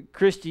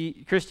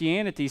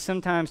Christianity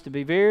sometimes to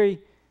be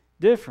very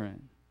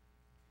different.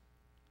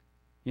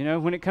 You know,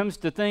 when it comes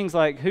to things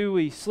like who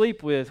we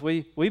sleep with,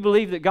 we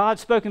believe that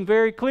God's spoken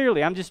very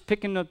clearly. I'm just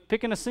picking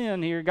a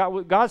sin here.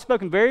 God's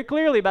spoken very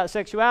clearly about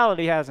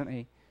sexuality, hasn't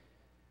He?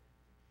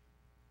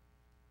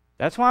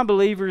 That's why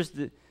believers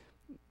that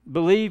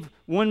believe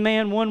one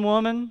man, one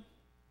woman.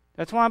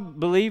 That's why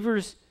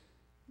believers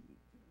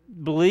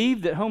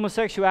believe that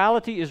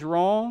homosexuality is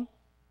wrong.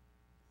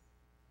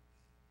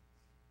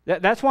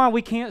 That's why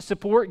we can't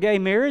support gay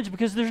marriage,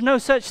 because there's no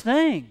such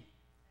thing.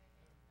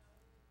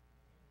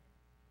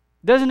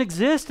 It doesn't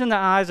exist in the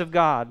eyes of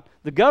God.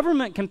 The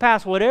government can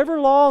pass whatever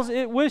laws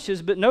it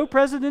wishes, but no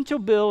presidential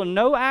bill and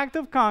no act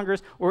of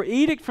Congress or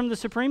edict from the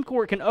Supreme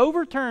Court can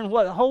overturn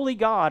what holy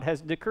God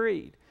has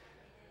decreed.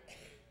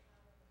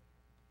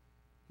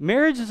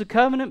 Marriage is a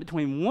covenant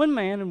between one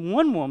man and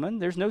one woman.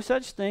 There's no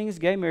such thing as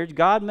gay marriage.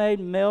 God made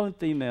male and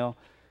female.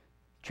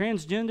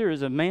 Transgender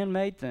is a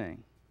man-made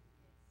thing.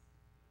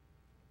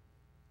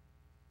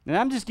 And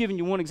I'm just giving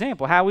you one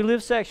example. How we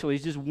live sexually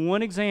is just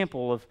one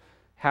example of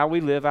how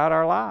we live out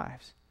our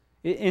lives.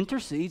 It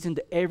intercedes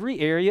into every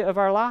area of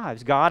our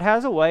lives. God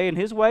has a way, and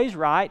His way is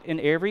right in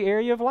every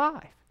area of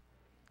life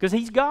because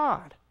He's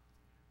God.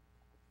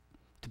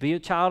 To be a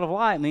child of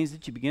light means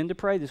that you begin to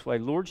pray this way: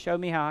 Lord, show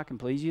me how I can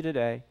please You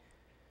today.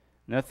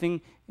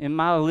 Nothing in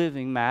my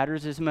living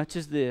matters as much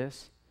as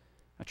this.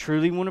 I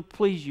truly want to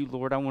please You,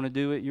 Lord. I want to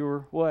do it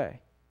Your way.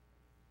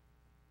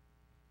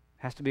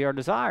 It has to be our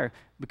desire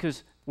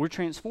because we're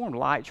transformed,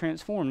 light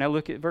transformed. Now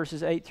look at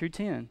verses 8 through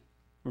 10.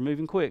 We're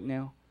moving quick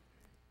now.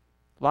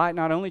 Light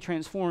not only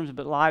transforms,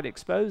 but light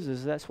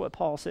exposes. That's what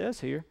Paul says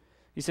here.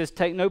 He says,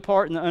 take no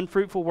part in the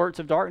unfruitful works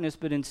of darkness,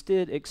 but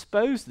instead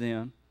expose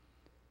them.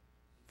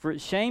 For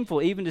it's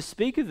shameful even to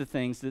speak of the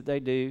things that they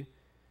do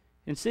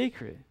in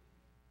secret.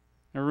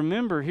 Now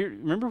remember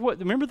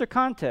the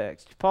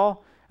context.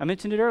 Paul, I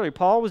mentioned it earlier,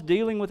 Paul was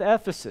dealing with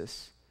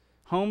Ephesus,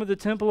 home of the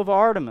temple of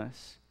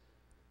Artemis,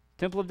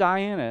 temple of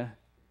Diana,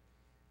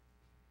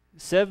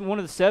 one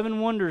of the 7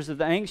 wonders of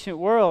the ancient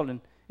world,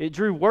 and it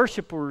drew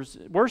worshipers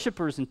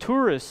and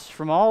tourists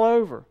from all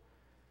over.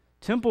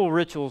 Temple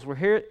rituals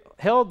were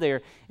held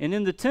there, and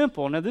in the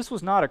temple, now this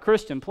was not a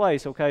Christian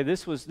place, okay?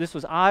 This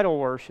was idol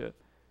worship.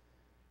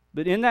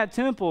 But in that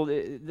temple,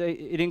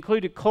 it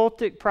included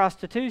cultic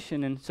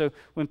prostitution. And so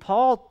when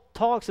Paul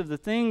talks of the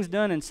things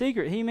done in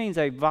secret, he means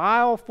a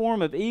vile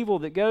form of evil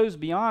that goes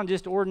beyond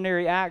just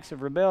ordinary acts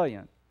of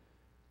rebellion.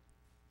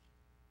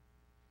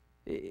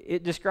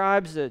 It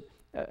describes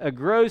a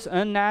gross,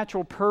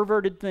 unnatural,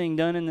 perverted thing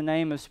done in the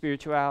name of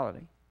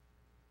spirituality.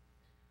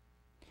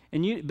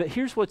 But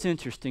here's what's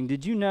interesting.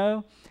 Did you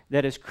know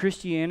that as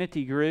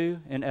Christianity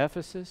grew in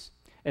Ephesus,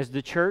 as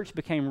the church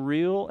became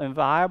real and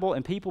viable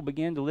and people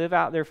began to live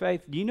out their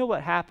faith, do you know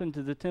what happened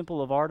to the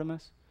temple of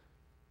Artemis?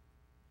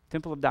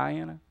 Temple of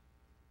Diana?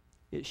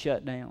 It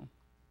shut down.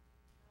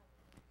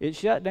 It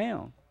shut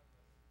down.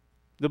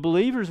 The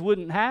believers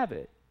wouldn't have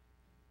it.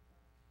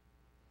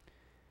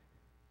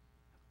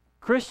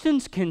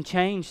 Christians can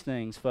change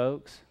things,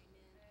 folks.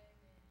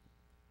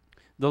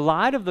 The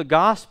light of the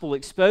gospel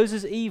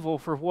exposes evil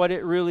for what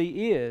it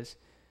really is.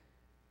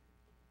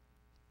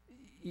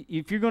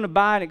 If you're going to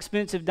buy an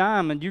expensive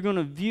diamond, you're going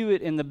to view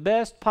it in the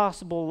best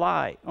possible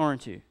light,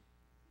 aren't you?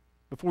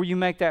 Before you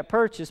make that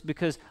purchase,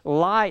 because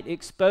light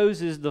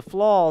exposes the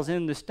flaws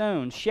in the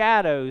stone.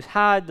 Shadows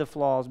hide the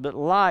flaws, but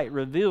light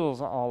reveals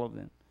all of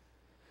them.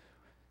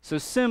 So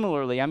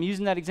similarly, I'm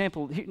using that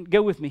example.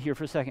 Go with me here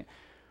for a second.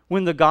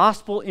 When the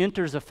gospel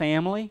enters a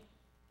family,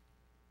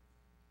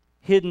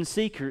 hidden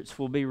secrets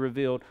will be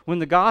revealed. When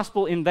the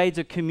gospel invades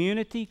a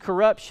community,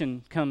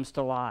 corruption comes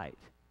to light.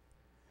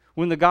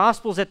 When the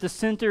gospel's at the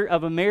center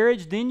of a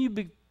marriage, then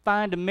you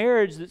find a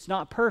marriage that's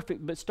not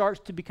perfect but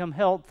starts to become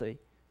healthy.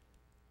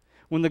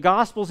 When the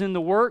gospel's in the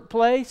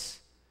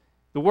workplace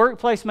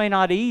may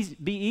not be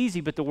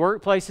easy, but the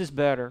workplace is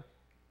better.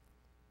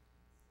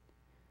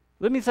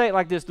 Let me say it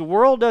like this. The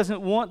world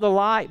doesn't want the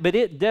light, but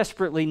it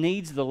desperately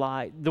needs the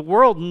light. The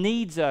world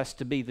needs us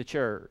to be the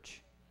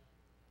church.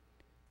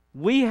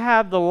 We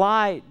have the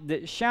light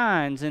that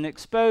shines and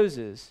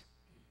exposes.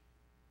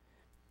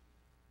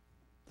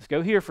 Let's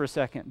go here for a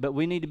second, but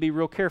we need to be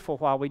real careful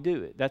while we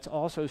do it. That's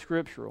also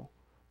scriptural.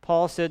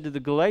 Paul said to the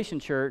Galatian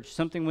church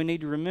something we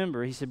need to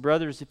remember. He said,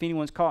 brothers, if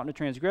anyone's caught in a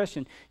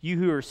transgression, you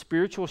who are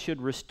spiritual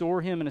should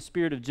restore him in a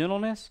spirit of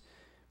gentleness.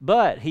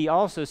 But he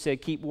also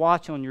said, keep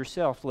watch on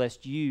yourself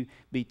lest you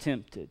be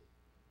tempted.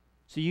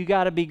 So you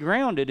got to be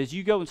grounded. As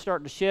you go and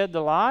start to shed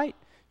the light,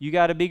 you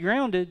got to be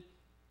grounded.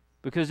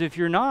 Because if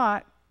you're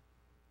not,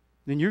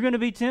 then you're going to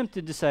be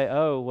tempted to say,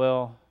 oh,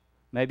 well,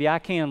 maybe I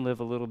can live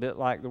a little bit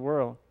like the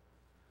world.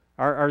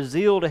 Our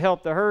zeal to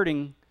help the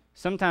hurting,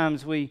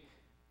 sometimes we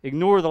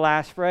ignore the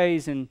last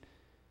phrase and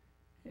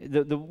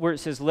where it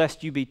says,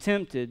 lest you be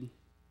tempted.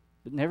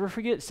 But never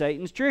forget,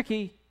 Satan's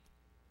tricky.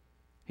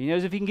 He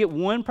knows if he can get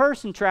one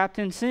person trapped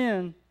in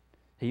sin,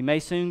 he may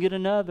soon get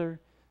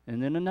another,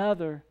 and then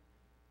another,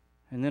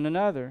 and then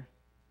another.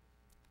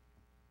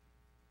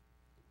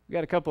 We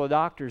got a couple of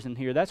doctors in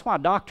here. That's why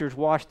doctors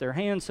wash their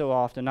hands so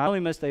often. Not only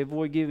must they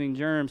avoid giving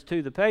germs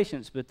to the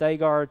patients, but they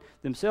guard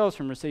themselves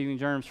from receiving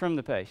germs from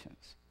the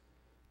patients.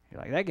 You're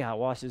like, that guy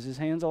washes his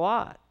hands a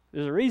lot.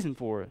 There's a reason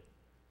for it.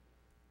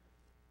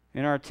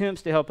 In our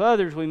attempts to help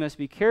others, we must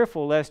be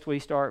careful lest we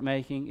start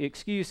making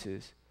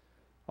excuses,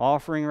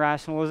 offering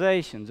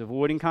rationalizations,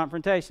 avoiding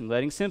confrontation,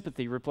 letting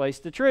sympathy replace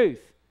the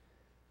truth.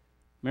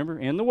 Remember,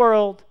 in the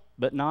world,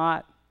 but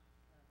not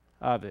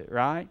of it,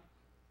 right?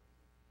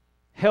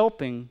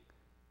 Helping,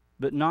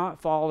 but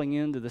not falling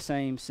into the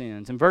same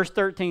sins. And verse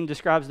 13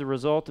 describes the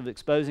result of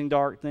exposing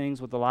dark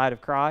things with the light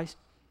of Christ.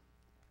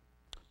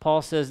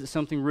 Paul says that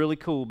something really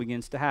cool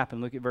begins to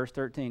happen. Look at verse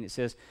 13. It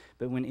says,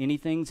 but when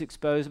anything's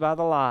exposed by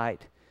the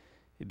light,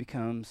 it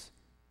becomes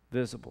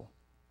visible.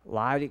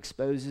 Light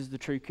exposes the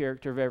true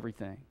character of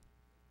everything.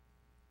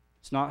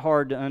 It's not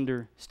hard to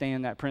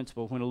understand that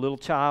principle. When a little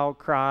child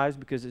cries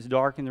because it's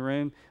dark in the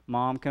room,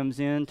 mom comes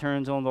in,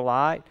 turns on the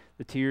light,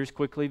 the tears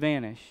quickly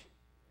vanish.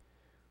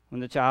 When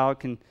the child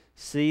can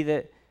see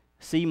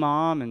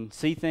mom and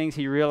see things,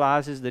 he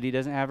realizes that he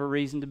doesn't have a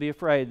reason to be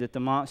afraid, that the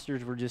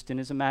monsters were just in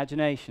his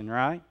imagination,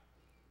 right?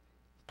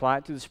 Apply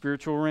it to the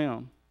spiritual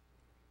realm.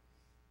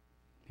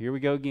 Here we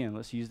go again.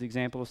 Let's use the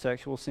example of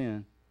sexual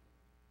sin.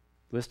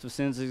 List of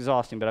sins is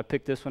exhausting, but I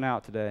picked this one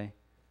out today.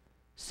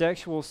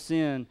 Sexual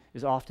sin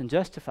is often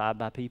justified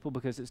by people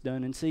because it's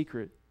done in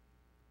secret,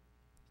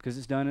 because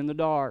it's done in the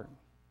dark.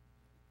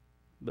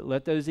 But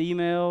let those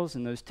emails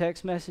and those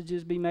text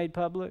messages be made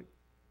public.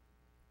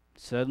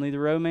 Suddenly the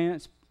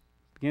romance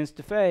begins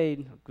to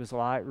fade because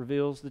light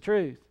reveals the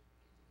truth.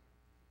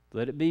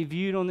 Let it be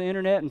viewed on the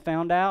internet and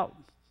found out,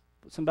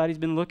 what somebody's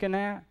been looking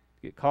at,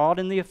 get caught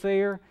in the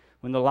affair.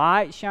 When the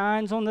light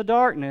shines on the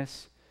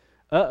darkness,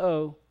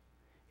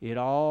 it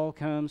all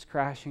comes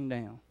crashing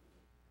down.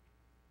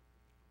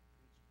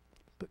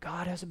 But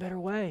God has a better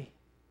way.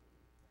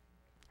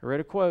 I read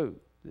a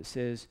quote that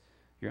says,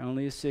 you're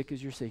only as sick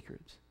as your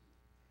secrets.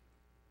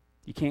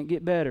 You can't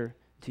get better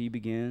until you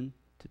begin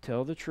to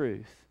tell the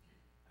truth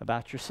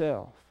about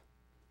yourself.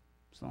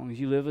 As long as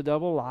you live a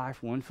double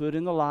life, 1 foot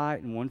in the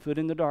light and 1 foot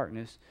in the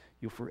darkness,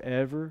 you'll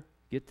forever,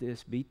 get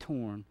this, be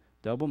torn,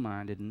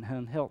 double-minded, and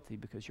unhealthy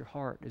because your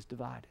heart is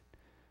divided.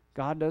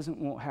 God doesn't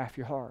want half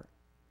your heart.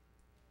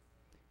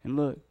 And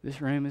look,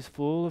 this room is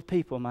full of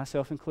people,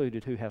 myself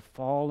included, who have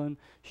fallen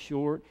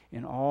short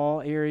in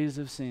all areas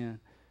of sin.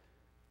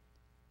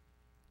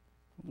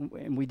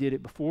 And we did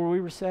it before we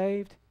were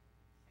saved,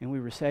 and we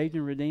were saved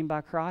and redeemed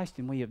by Christ,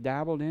 and we have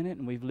dabbled in it,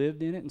 and we've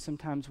lived in it, and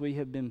sometimes we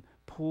have been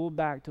pulled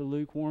back to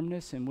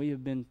lukewarmness, and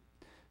we've been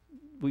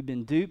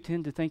duped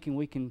into thinking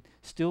we can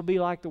still be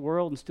like the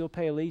world and still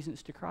pay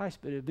allegiance to Christ,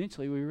 but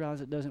eventually we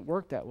realize it doesn't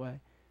work that way.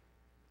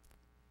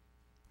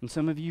 And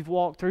some of you have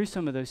walked through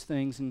some of those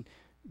things, and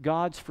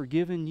God's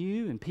forgiven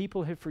you, and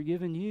people have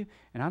forgiven you,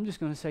 and I'm just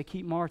going to say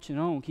keep marching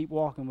on, keep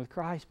walking with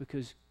Christ,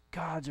 because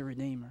God's a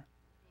Redeemer.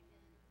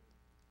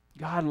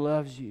 God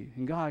loves you,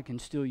 and God can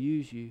still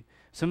use you.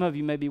 Some of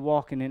you may be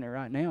walking in it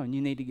right now, and you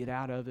need to get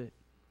out of it.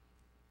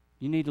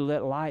 You need to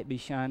let light be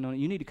shined on it.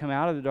 You need to come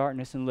out of the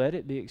darkness and let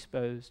it be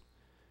exposed.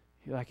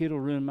 You're like, it'll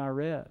ruin my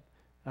rep.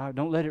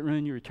 Don't let it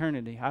ruin your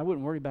eternity. I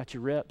wouldn't worry about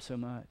your rep so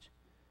much.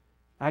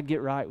 I'd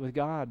get right with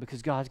God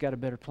because God's got a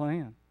better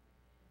plan.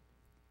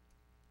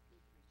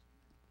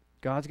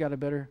 God's got a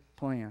better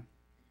plan.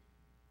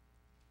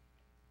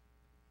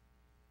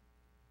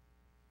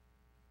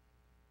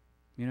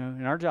 You know,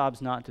 and our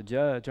job's not to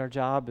judge. Our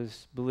job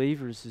as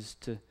believers is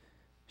to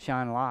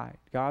shine light.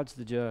 God's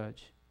the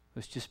judge.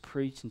 Let's just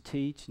preach and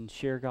teach and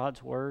share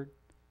God's word.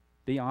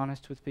 Be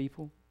honest with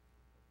people.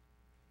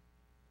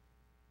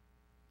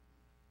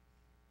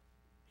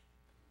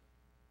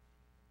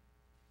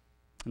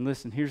 And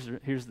listen, here's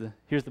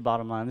the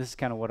bottom line. This is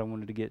kind of what I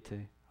wanted to get to.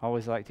 I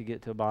always like to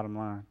get to a bottom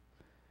line.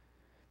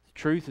 The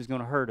truth is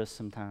going to hurt us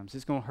sometimes.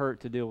 It's going to hurt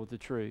to deal with the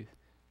truth.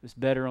 It's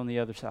better on the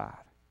other side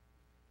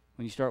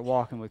when you start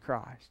walking with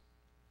Christ.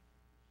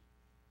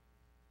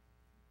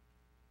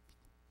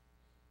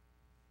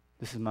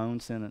 This is my own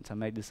sentence. I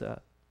made this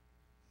up.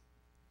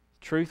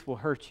 Truth will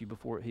hurt you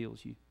before it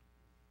heals you.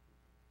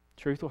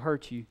 Truth will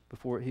hurt you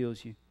before it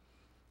heals you.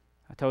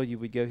 I told you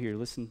we'd go here.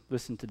 Listen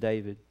to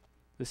David.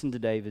 Listen to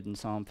David in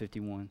Psalm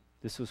 51.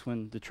 This was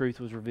when the truth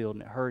was revealed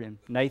and it hurt him.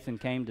 Nathan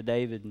came to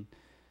David and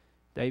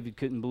David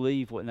couldn't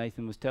believe what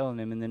Nathan was telling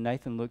him. And then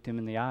Nathan looked him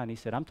in the eye and he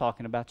said, I'm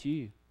talking about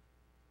you.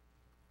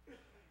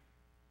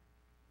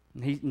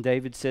 And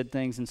David said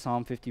things in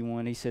Psalm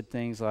 51. He said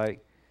things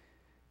like,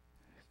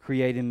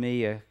 create in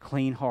me a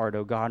clean heart,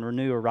 O God, and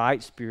renew a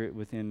right spirit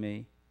within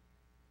me.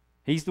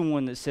 He's the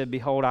one that said,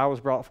 behold, I was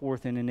brought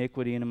forth in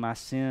iniquity, and in my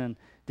sin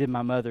did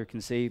my mother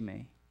conceive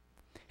me.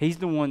 He's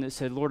the one that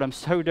said, Lord, I'm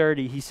so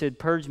dirty. He said,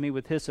 purge me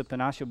with hyssop,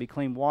 and I shall be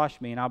clean.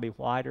 Wash me, and I'll be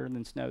whiter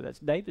than snow. That's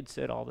David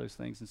said all those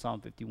things in Psalm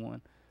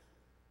 51.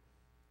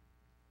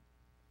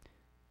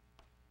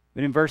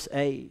 But in verse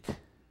 8,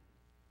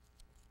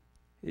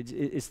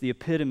 it's the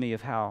epitome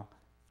of how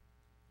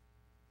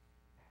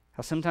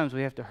sometimes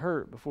we have to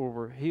hurt before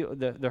we're healed.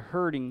 The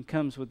hurting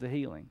comes with the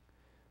healing.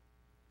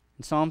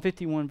 In Psalm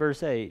 51,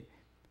 verse 8,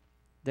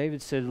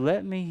 David said,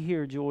 let me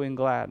hear joy and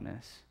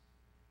gladness.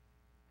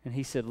 And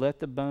he said, let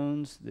the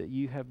bones that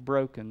you have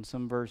broken,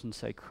 some versions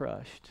say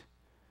crushed.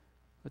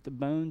 Let the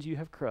bones you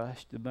have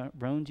crushed, the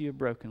bones you have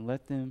broken,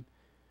 let them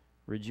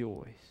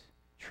rejoice.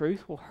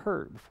 Truth will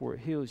hurt before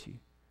it heals you.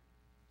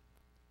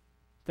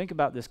 Think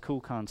about this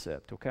cool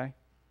concept, okay?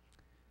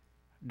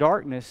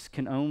 Darkness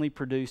can only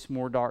produce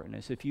more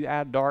darkness. If you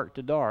add dark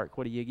to dark,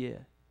 what do you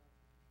get?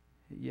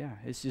 Yeah,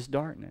 it's just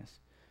darkness.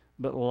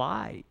 But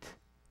light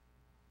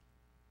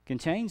can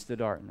change the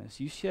darkness.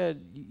 You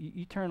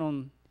turn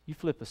on, you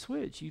flip a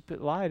switch, you put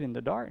light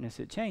into darkness,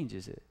 it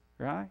changes it,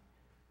 right?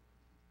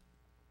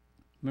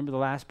 Remember the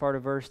last part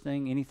of verse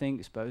thing? Anything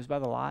exposed by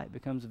the light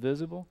becomes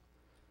visible.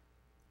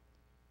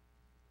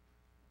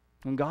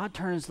 When God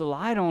turns the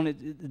light on,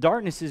 the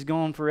darkness is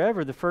gone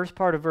forever. The first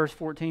part of verse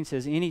 14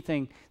 says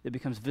anything that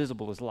becomes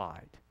visible is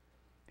light.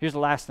 Here's the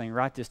last thing.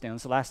 Write this down.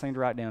 It's the last thing to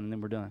write down, and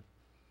then we're done.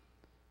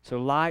 So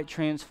light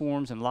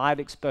transforms and light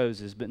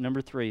exposes, but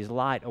number 3 is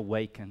light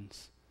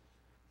awakens.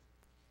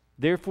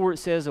 Therefore it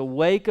says,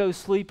 awake, O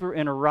sleeper,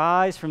 and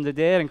arise from the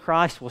dead, and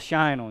Christ will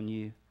shine on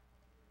you.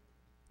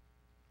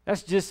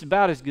 That's just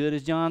about as good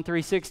as John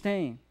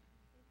 3:16.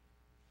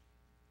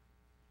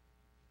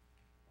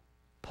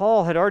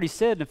 Paul had already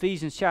said in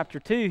Ephesians chapter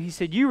 2, he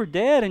said, you were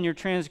dead in your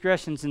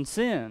transgressions and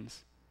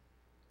sins.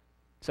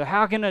 So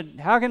how can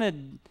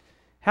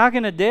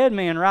a dead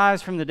man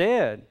rise from the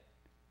dead?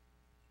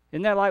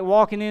 Isn't that like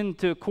walking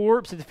into a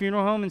corpse at the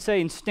funeral home and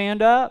saying,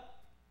 stand up?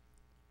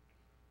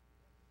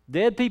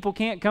 Dead people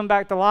can't come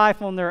back to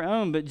life on their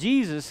own, but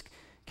Jesus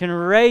can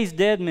raise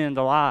dead men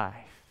to life.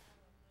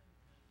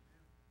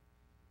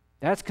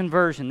 That's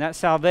conversion. That's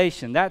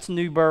salvation. That's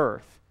new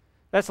birth.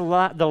 That's the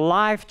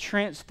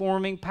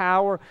life-transforming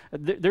power.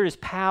 There is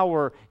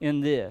power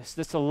in this.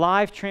 That's the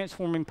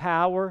life-transforming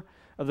power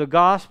of the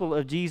gospel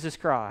of Jesus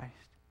Christ.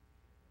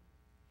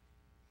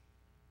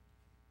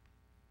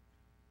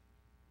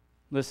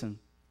 Listen,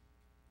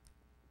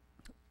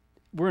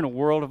 we're in a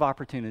world of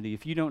opportunity.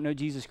 If you don't know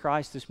Jesus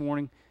Christ this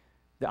morning,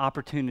 the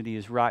opportunity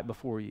is right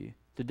before you.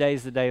 Today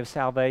is the day of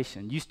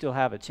salvation. You still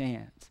have a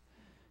chance.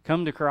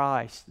 Come to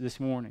Christ this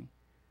morning.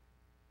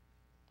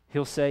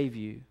 He'll save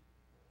you.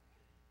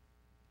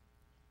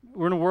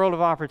 We're in a world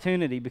of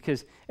opportunity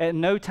because at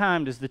no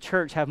time does the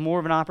church have more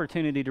of an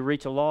opportunity to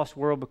reach a lost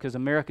world because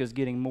America is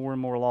getting more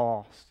and more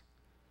lost.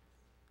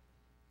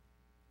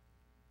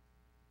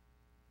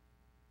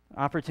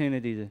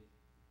 Opportunity to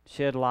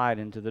shed light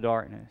into the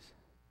darkness.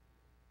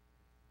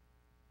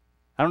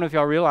 I don't know if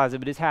y'all realize it,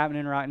 but it's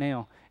happening right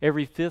now.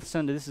 Every fifth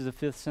Sunday, this is the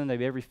fifth Sunday,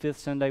 but every fifth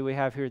Sunday we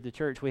have here at the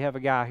church, we have a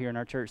guy here in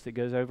our church that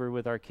goes over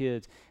with our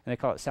kids, and they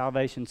call it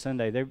Salvation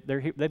Sunday.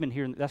 They've been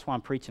hearing, that's why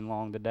I'm preaching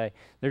long today.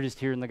 They're just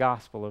hearing the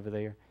gospel over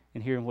there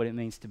and hearing what it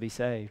means to be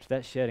saved.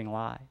 That's shedding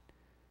light.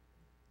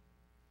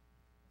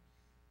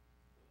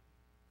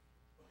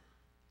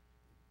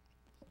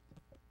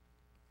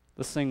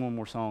 Let's sing one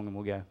more song and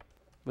we'll go.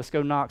 Let's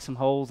go knock some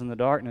holes in the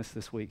darkness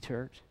this week,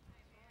 church.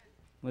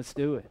 Let's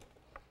do it.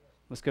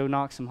 Let's go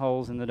knock some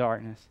holes in the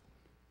darkness.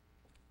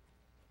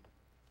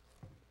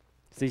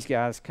 As these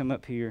guys come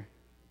up here,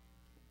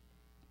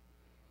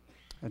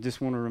 I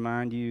just want to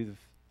remind you of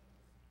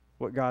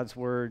what God's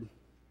Word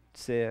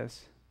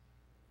says.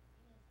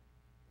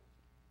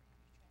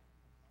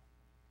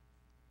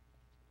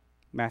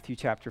 Matthew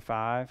chapter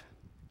 5.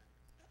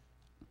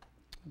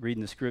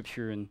 Reading the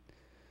Scripture, and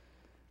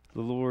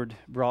the Lord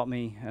brought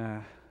me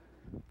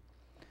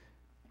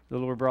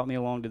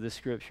along to this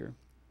Scripture.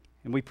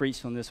 And we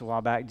preached on this a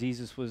while back.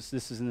 This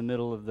is in the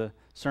middle of the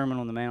Sermon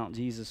on the Mount.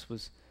 Jesus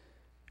was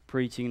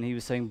preaching, and he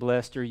was saying,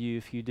 blessed are you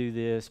if you do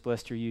this,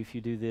 blessed are you if you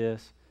do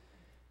this,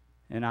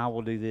 and I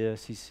will do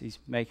this. He's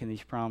making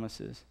these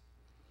promises.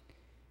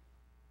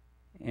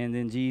 And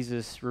then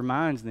Jesus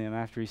reminds them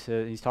after he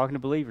said, he's talking to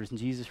believers, and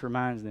Jesus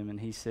reminds them,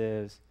 and he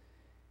says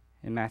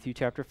in Matthew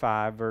chapter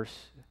 5,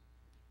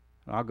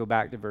 I'll go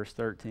back to verse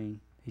 13.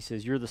 He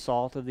says, you're the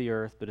salt of the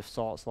earth, but if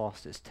salt's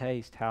lost its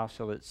taste, how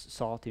shall its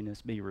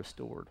saltiness be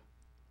restored?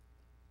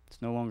 It's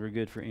no longer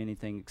good for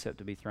anything except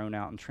to be thrown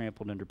out and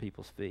trampled under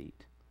people's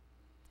feet.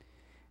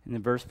 And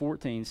then verse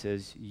 14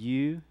 says,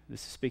 this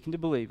is speaking to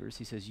believers,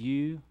 he says,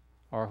 you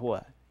are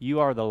what? You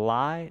are the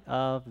light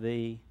of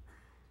the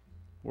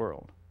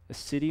world. A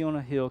city on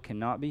a hill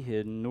cannot be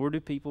hidden, nor do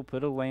people light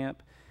a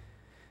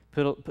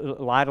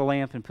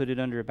lamp and put it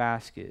under a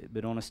basket,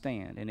 but on a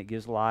stand, and it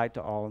gives light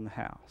to all in the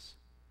house.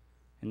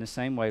 In the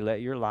same way, let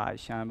your light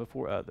shine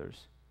before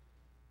others,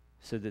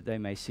 so that they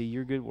may see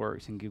your good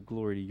works and give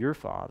glory to your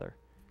Father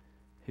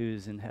who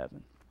is in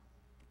heaven.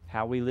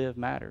 How we live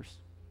matters.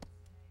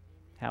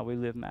 How we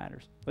live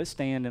matters. Let's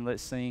stand and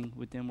let's sing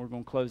with them. We're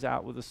going to close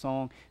out with a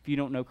song. If you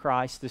don't know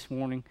Christ this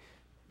morning,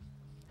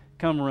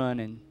 come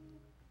running.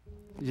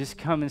 Just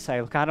come and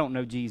say, look, I don't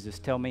know Jesus.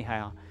 Tell me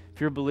how. If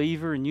you're a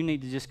believer and you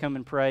need to just come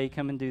and pray,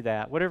 come and do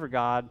that. Whatever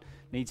God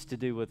needs to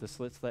do with us,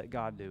 let's let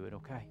God do it,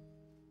 okay?